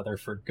 whether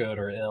for good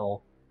or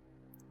ill.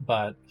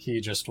 But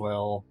he just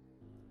will,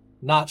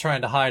 not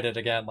trying to hide it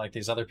again like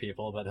these other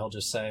people, but he'll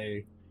just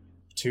say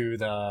to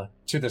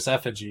this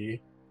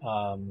effigy,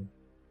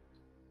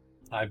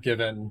 I've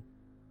given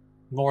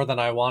more than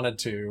I wanted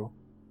to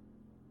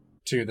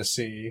the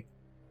sea.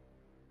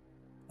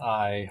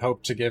 I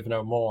hope to give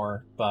no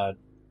more, but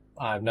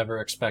I've never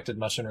expected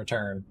much in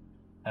return.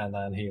 And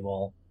then he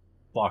will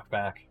walk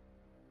back.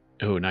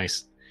 Oh,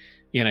 nice.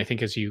 Yeah, and I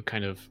think as you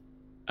kind of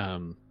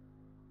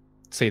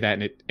say that,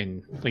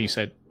 and like you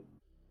said,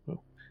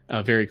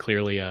 very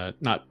clearly,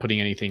 not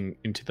putting anything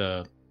into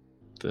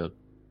the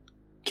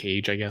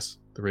cage, I guess,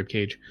 the rib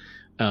cage.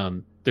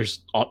 There's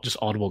just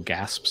audible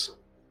gasps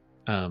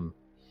in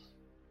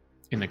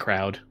the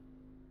crowd.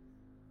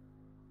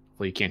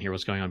 Well, you can't hear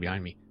what's going on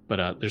behind me,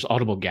 but there's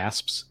audible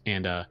gasps,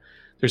 and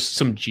there's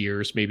some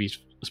jeers, maybe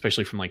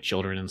especially from like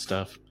children and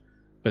stuff.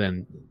 But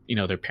then,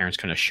 their parents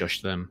kind of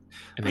shush them,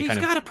 and they kind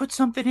of gotta put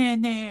something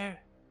in there.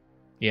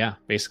 Yeah,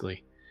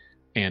 basically.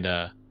 And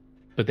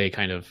but they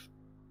kind of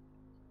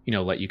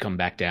let you come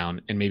back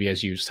down, and maybe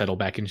as you settle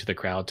back into the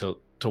crowd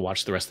to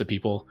watch the rest of the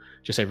people,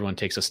 just everyone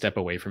takes a step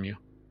away from you.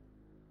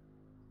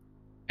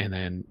 And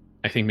then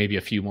I think maybe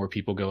a few more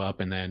people go up,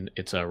 and then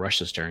it's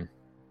Rush's turn.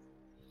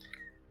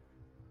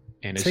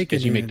 And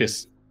as you make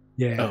this,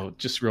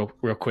 just real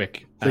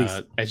quick,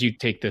 as you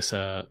take this,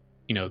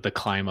 the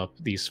climb up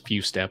these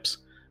few steps,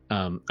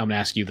 I'm gonna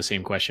ask you the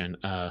same question.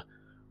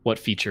 What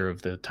feature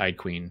of the Tide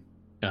Queen?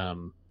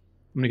 I'm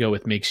gonna go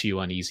with makes you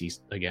uneasy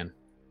again.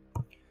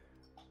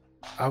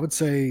 I would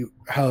say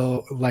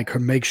how her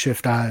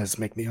makeshift eyes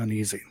make me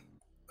uneasy.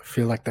 I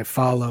feel like they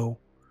follow,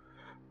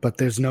 but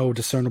there's no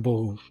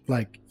discernible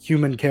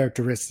human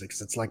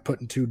characteristics. It's like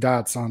putting two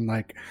dots on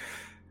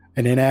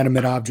an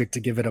inanimate object to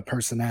give it a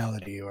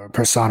personality or a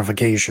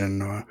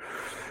personification,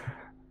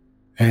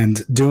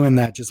 and doing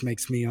that just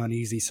makes me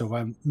uneasy. So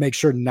I make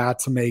sure not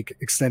to make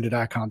extended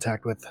eye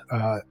contact with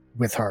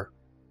her.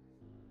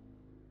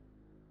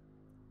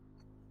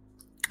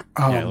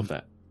 I love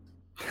that.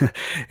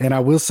 And I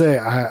will say,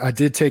 I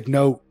did take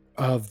note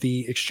of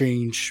the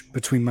exchange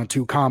between my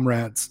two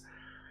comrades.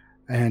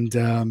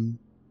 And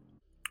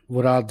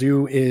what I'll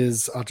do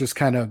is I'll just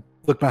kind of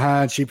look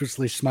behind,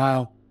 sheepishly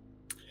smile,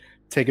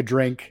 take a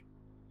drink,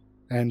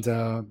 and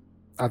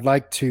I'd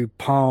like to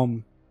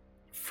palm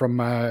from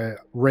my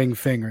ring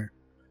finger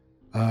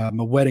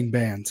my wedding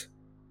band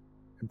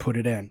and put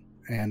it in.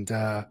 And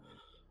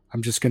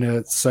I'm just going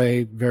to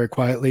say very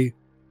quietly,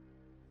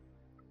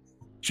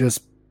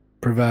 just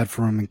provide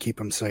for him and keep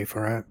him safe,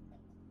 all right?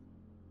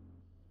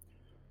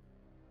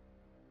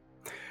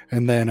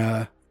 And then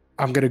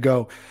I'm gonna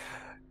go,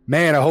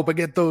 man, I hope I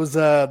get those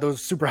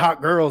super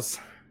hot girls,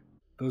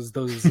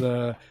 those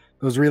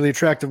really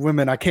attractive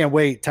women. I can't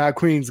wait. Tide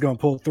Queen's gonna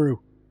pull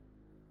through.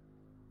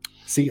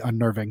 See,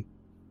 unnerving.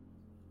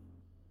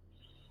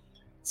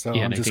 So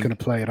I'm just gonna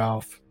play it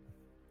off.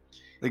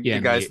 The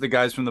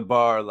guys from the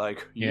bar,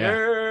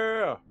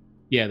 yeah,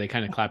 they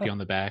kind of clap you on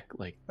the back,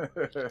 like,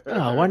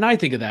 oh, why didn't I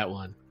think of that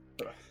one?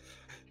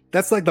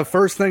 That's the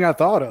first thing I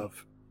thought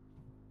of.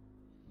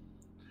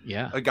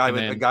 Yeah. A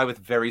guy with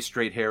very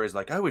straight hair is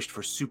like, I wished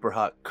for super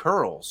hot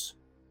curls.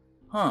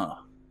 Huh.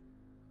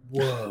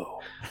 Whoa.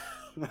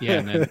 Yeah,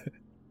 and then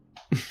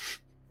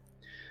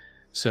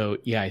so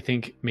yeah, I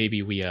think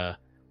maybe we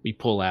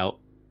pull out,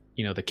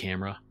 the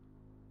camera,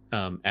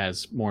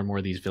 as more and more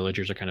of these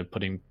villagers are kind of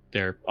putting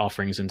their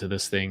offerings into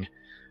this thing.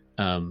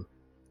 And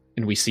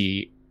we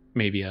see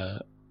maybe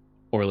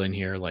Orlin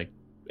here,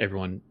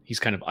 everyone, he's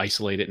kind of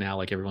isolated now,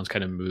 everyone's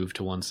kind of moved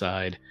to one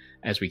side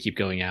as we keep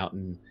going out.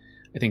 And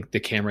I think the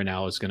camera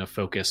now is going to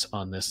focus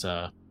on this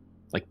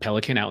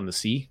pelican out in the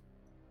sea.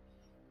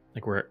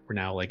 We're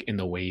now in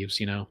the waves,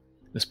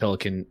 this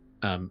pelican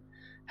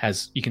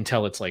has, you can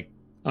tell it's I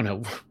don't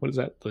know, what is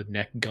that, the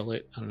neck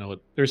gullet, I don't know,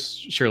 there's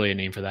surely a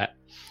name for that.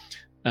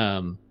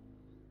 The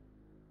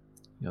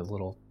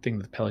little thing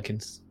that the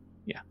pelicans,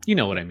 yeah, you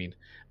know what I mean.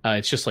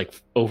 It's just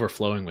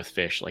overflowing with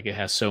fish. It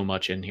has so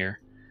much in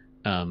here.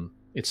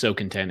 It's so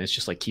content. It's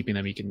just keeping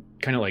them. You can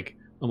kind of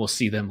almost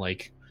see them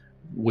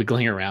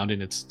wiggling around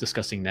in its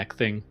disgusting neck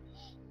thing,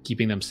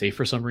 keeping them safe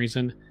for some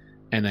reason.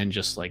 And then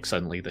just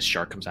suddenly the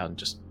shark comes out and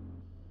just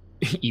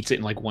eats it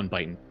in one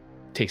bite and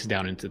takes it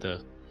down into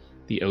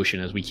the ocean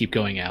as we keep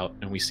going out,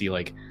 and we see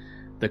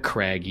the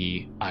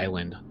craggy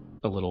island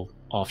a little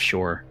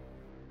offshore.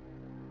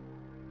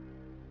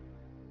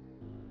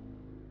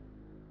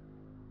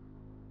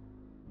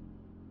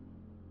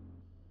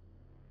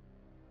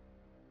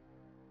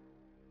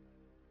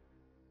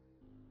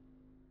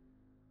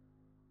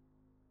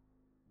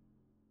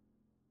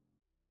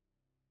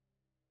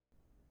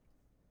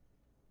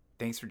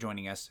 Thanks for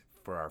joining us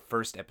for our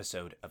first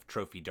episode of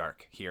Trophy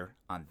Dark here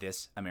on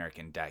This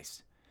American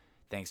Dice.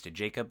 Thanks to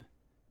Jacob,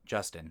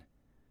 Justin,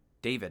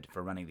 David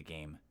for running the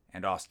game,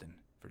 and Austin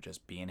for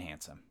just being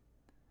handsome.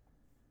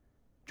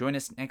 Join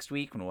us next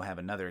week when we'll have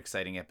another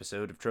exciting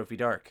episode of Trophy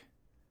Dark.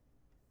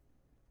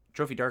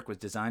 Trophy Dark was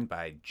designed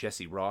by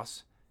Jesse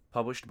Ross,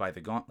 published by The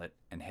Gauntlet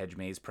and Hedge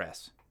Maze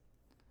Press.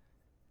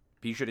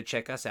 Be sure to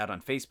check us out on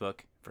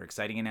Facebook for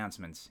exciting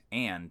announcements,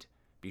 and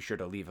be sure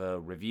to leave a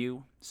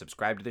review,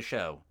 subscribe to the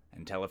show,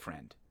 and tell a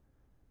friend.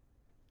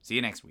 See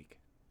you next week.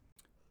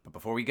 But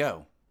before we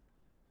go,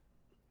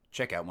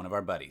 check out one of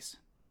our buddies.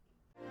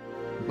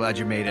 I'm glad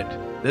you made it.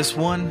 This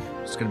one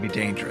is going to be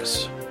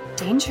dangerous.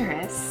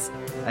 Dangerous?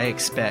 I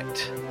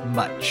expect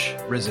much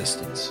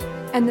resistance.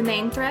 And the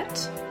main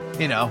threat?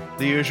 You know,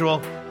 the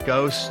usual.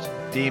 Ghosts,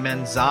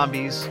 demons,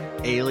 zombies,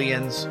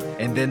 aliens,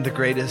 and then the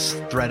greatest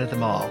threat of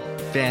them all.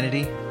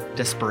 Vanity,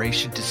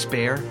 desperation,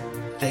 despair.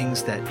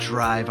 Things that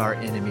drive our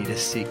enemy to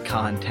seek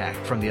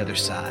contact from the other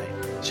side.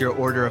 Is your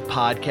Order of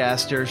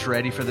Podcasters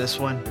ready for this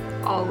one?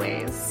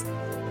 Always.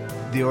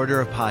 The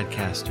Order of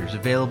Podcasters,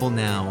 available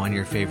now on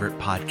your favorite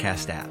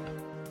podcast app.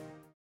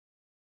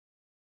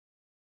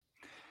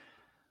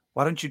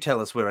 Why don't you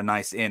tell us where a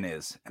nice inn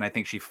is? And I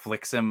think she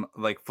flicks him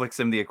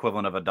the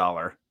equivalent of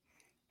 $1.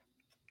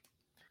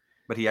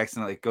 But he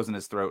accidentally goes in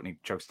his throat and he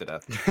chokes to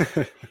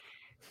death.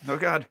 Oh,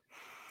 God.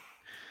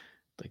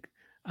 Like,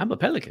 I'm a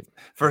pelican.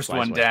 First Flies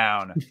one away.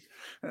 down.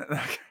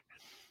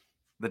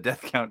 The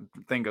death count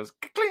thing goes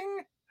cling.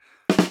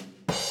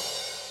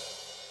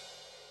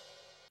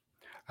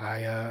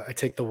 I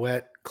take the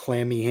wet,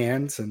 clammy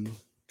hands and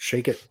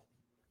shake it.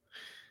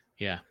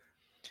 Yeah.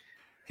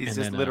 He's And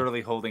just then,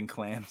 literally holding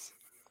clams.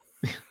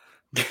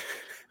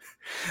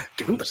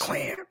 Give him the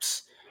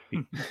clamps.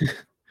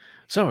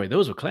 Sorry,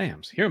 those were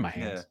clams. Here are my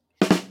hands.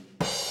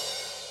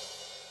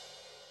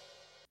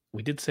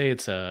 We did say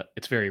it's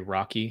very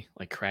rocky,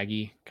 like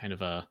craggy, kind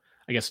of a,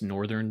 I guess,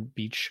 northern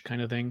beach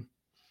kind of thing.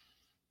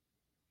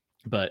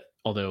 But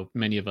although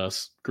many of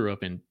us grew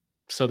up in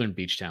southern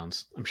beach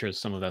towns, I'm sure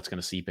some of that's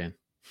going to seep in.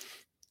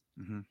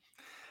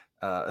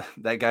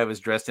 Mm-hmm. That guy was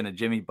dressed in a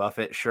Jimmy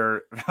Buffett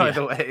shirt, by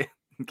the way,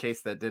 in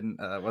case that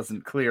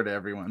wasn't clear to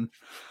everyone.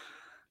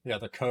 Yeah,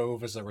 the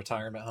Cove is a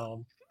retirement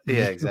home.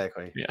 Yeah,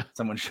 exactly. Yeah.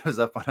 Someone shows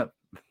up on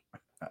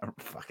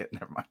fuck it,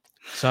 never mind.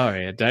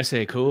 Sorry, did I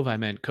say Cove? I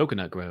meant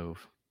Coconut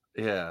Grove.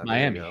 Yeah, there you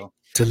Miami. go.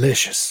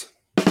 Delicious.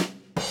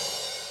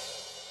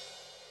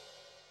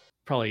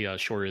 Probably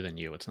shorter than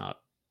you. It's not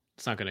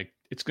gonna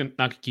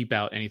keep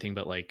out anything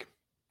but like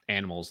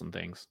animals and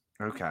things.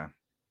 Okay.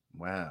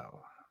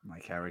 Wow. My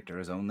character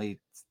is only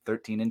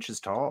 13 inches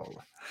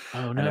tall.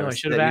 Oh never no, I s-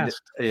 should have you d-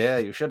 asked. Yeah,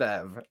 you should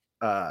have.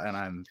 And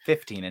I'm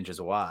 15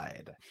 inches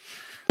wide.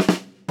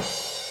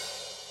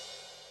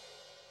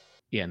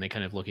 Yeah, and they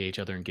kind of look at each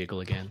other and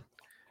giggle again.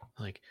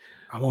 Like,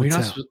 I well, won't you're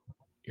tell.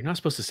 not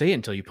supposed to say it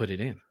until you put it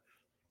in.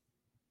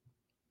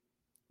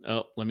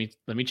 Oh, let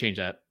me change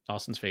that.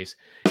 Austin's face.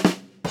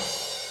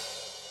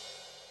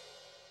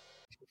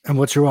 And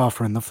what's your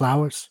offering? The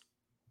flowers?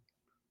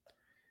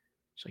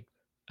 It's like,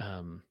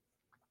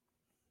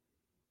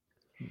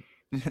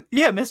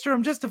 Yeah, mister,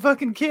 I'm just a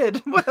fucking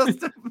kid. What else?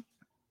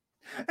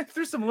 I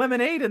threw some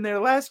lemonade in there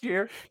last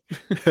year.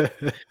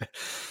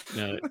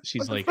 no,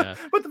 she's like,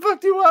 What the fuck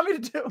do you want me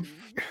to do?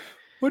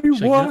 What do you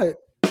She's like, "No." want?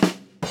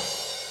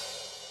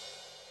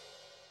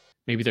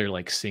 Maybe they're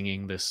like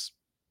singing this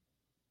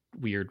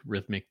weird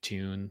rhythmic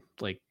tune,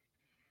 like,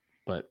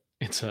 but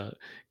it's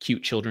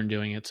cute children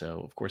doing it, so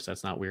of course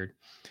that's not weird.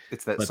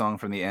 It's that But- song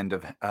from the end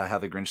of How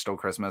the Grinch Stole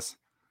Christmas.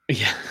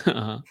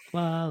 Yeah.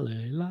 Lale,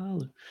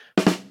 lale.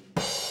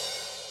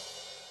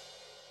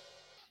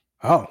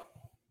 Oh,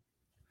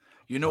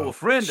 You know, Oh, a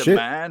friend shit. of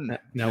mine.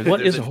 Now, what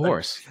There's is a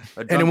horse?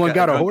 drunk Anyone guy-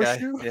 got a drunk guy-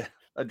 horseshoe? Yeah,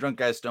 a drunk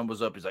guy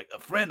stumbles up. He's like, a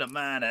friend of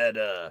mine had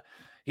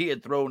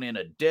thrown in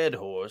a dead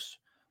horse,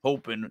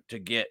 hoping to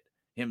get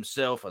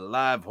himself a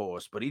live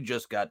horse, but he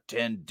just got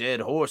 10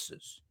 dead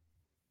horses.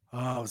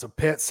 oh, it was a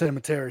pet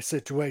cemetery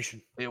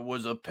situation. It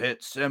was a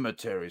pet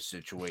cemetery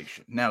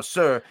situation. Now,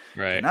 sir,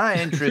 Right. can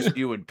I interest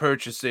you in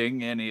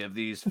purchasing any of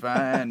these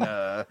fine?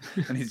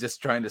 And he's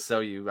just trying to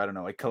sell you, I don't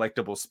know, like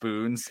collectible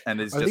spoons, and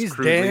it's Are just these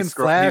crudely Dan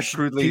Flash he's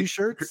crudely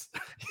t-shirts?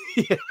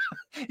 yeah,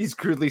 he's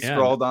crudely Yeah.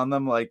 scrawled on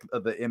them like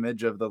the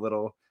image of the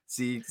little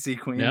sea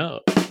queen.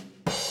 No.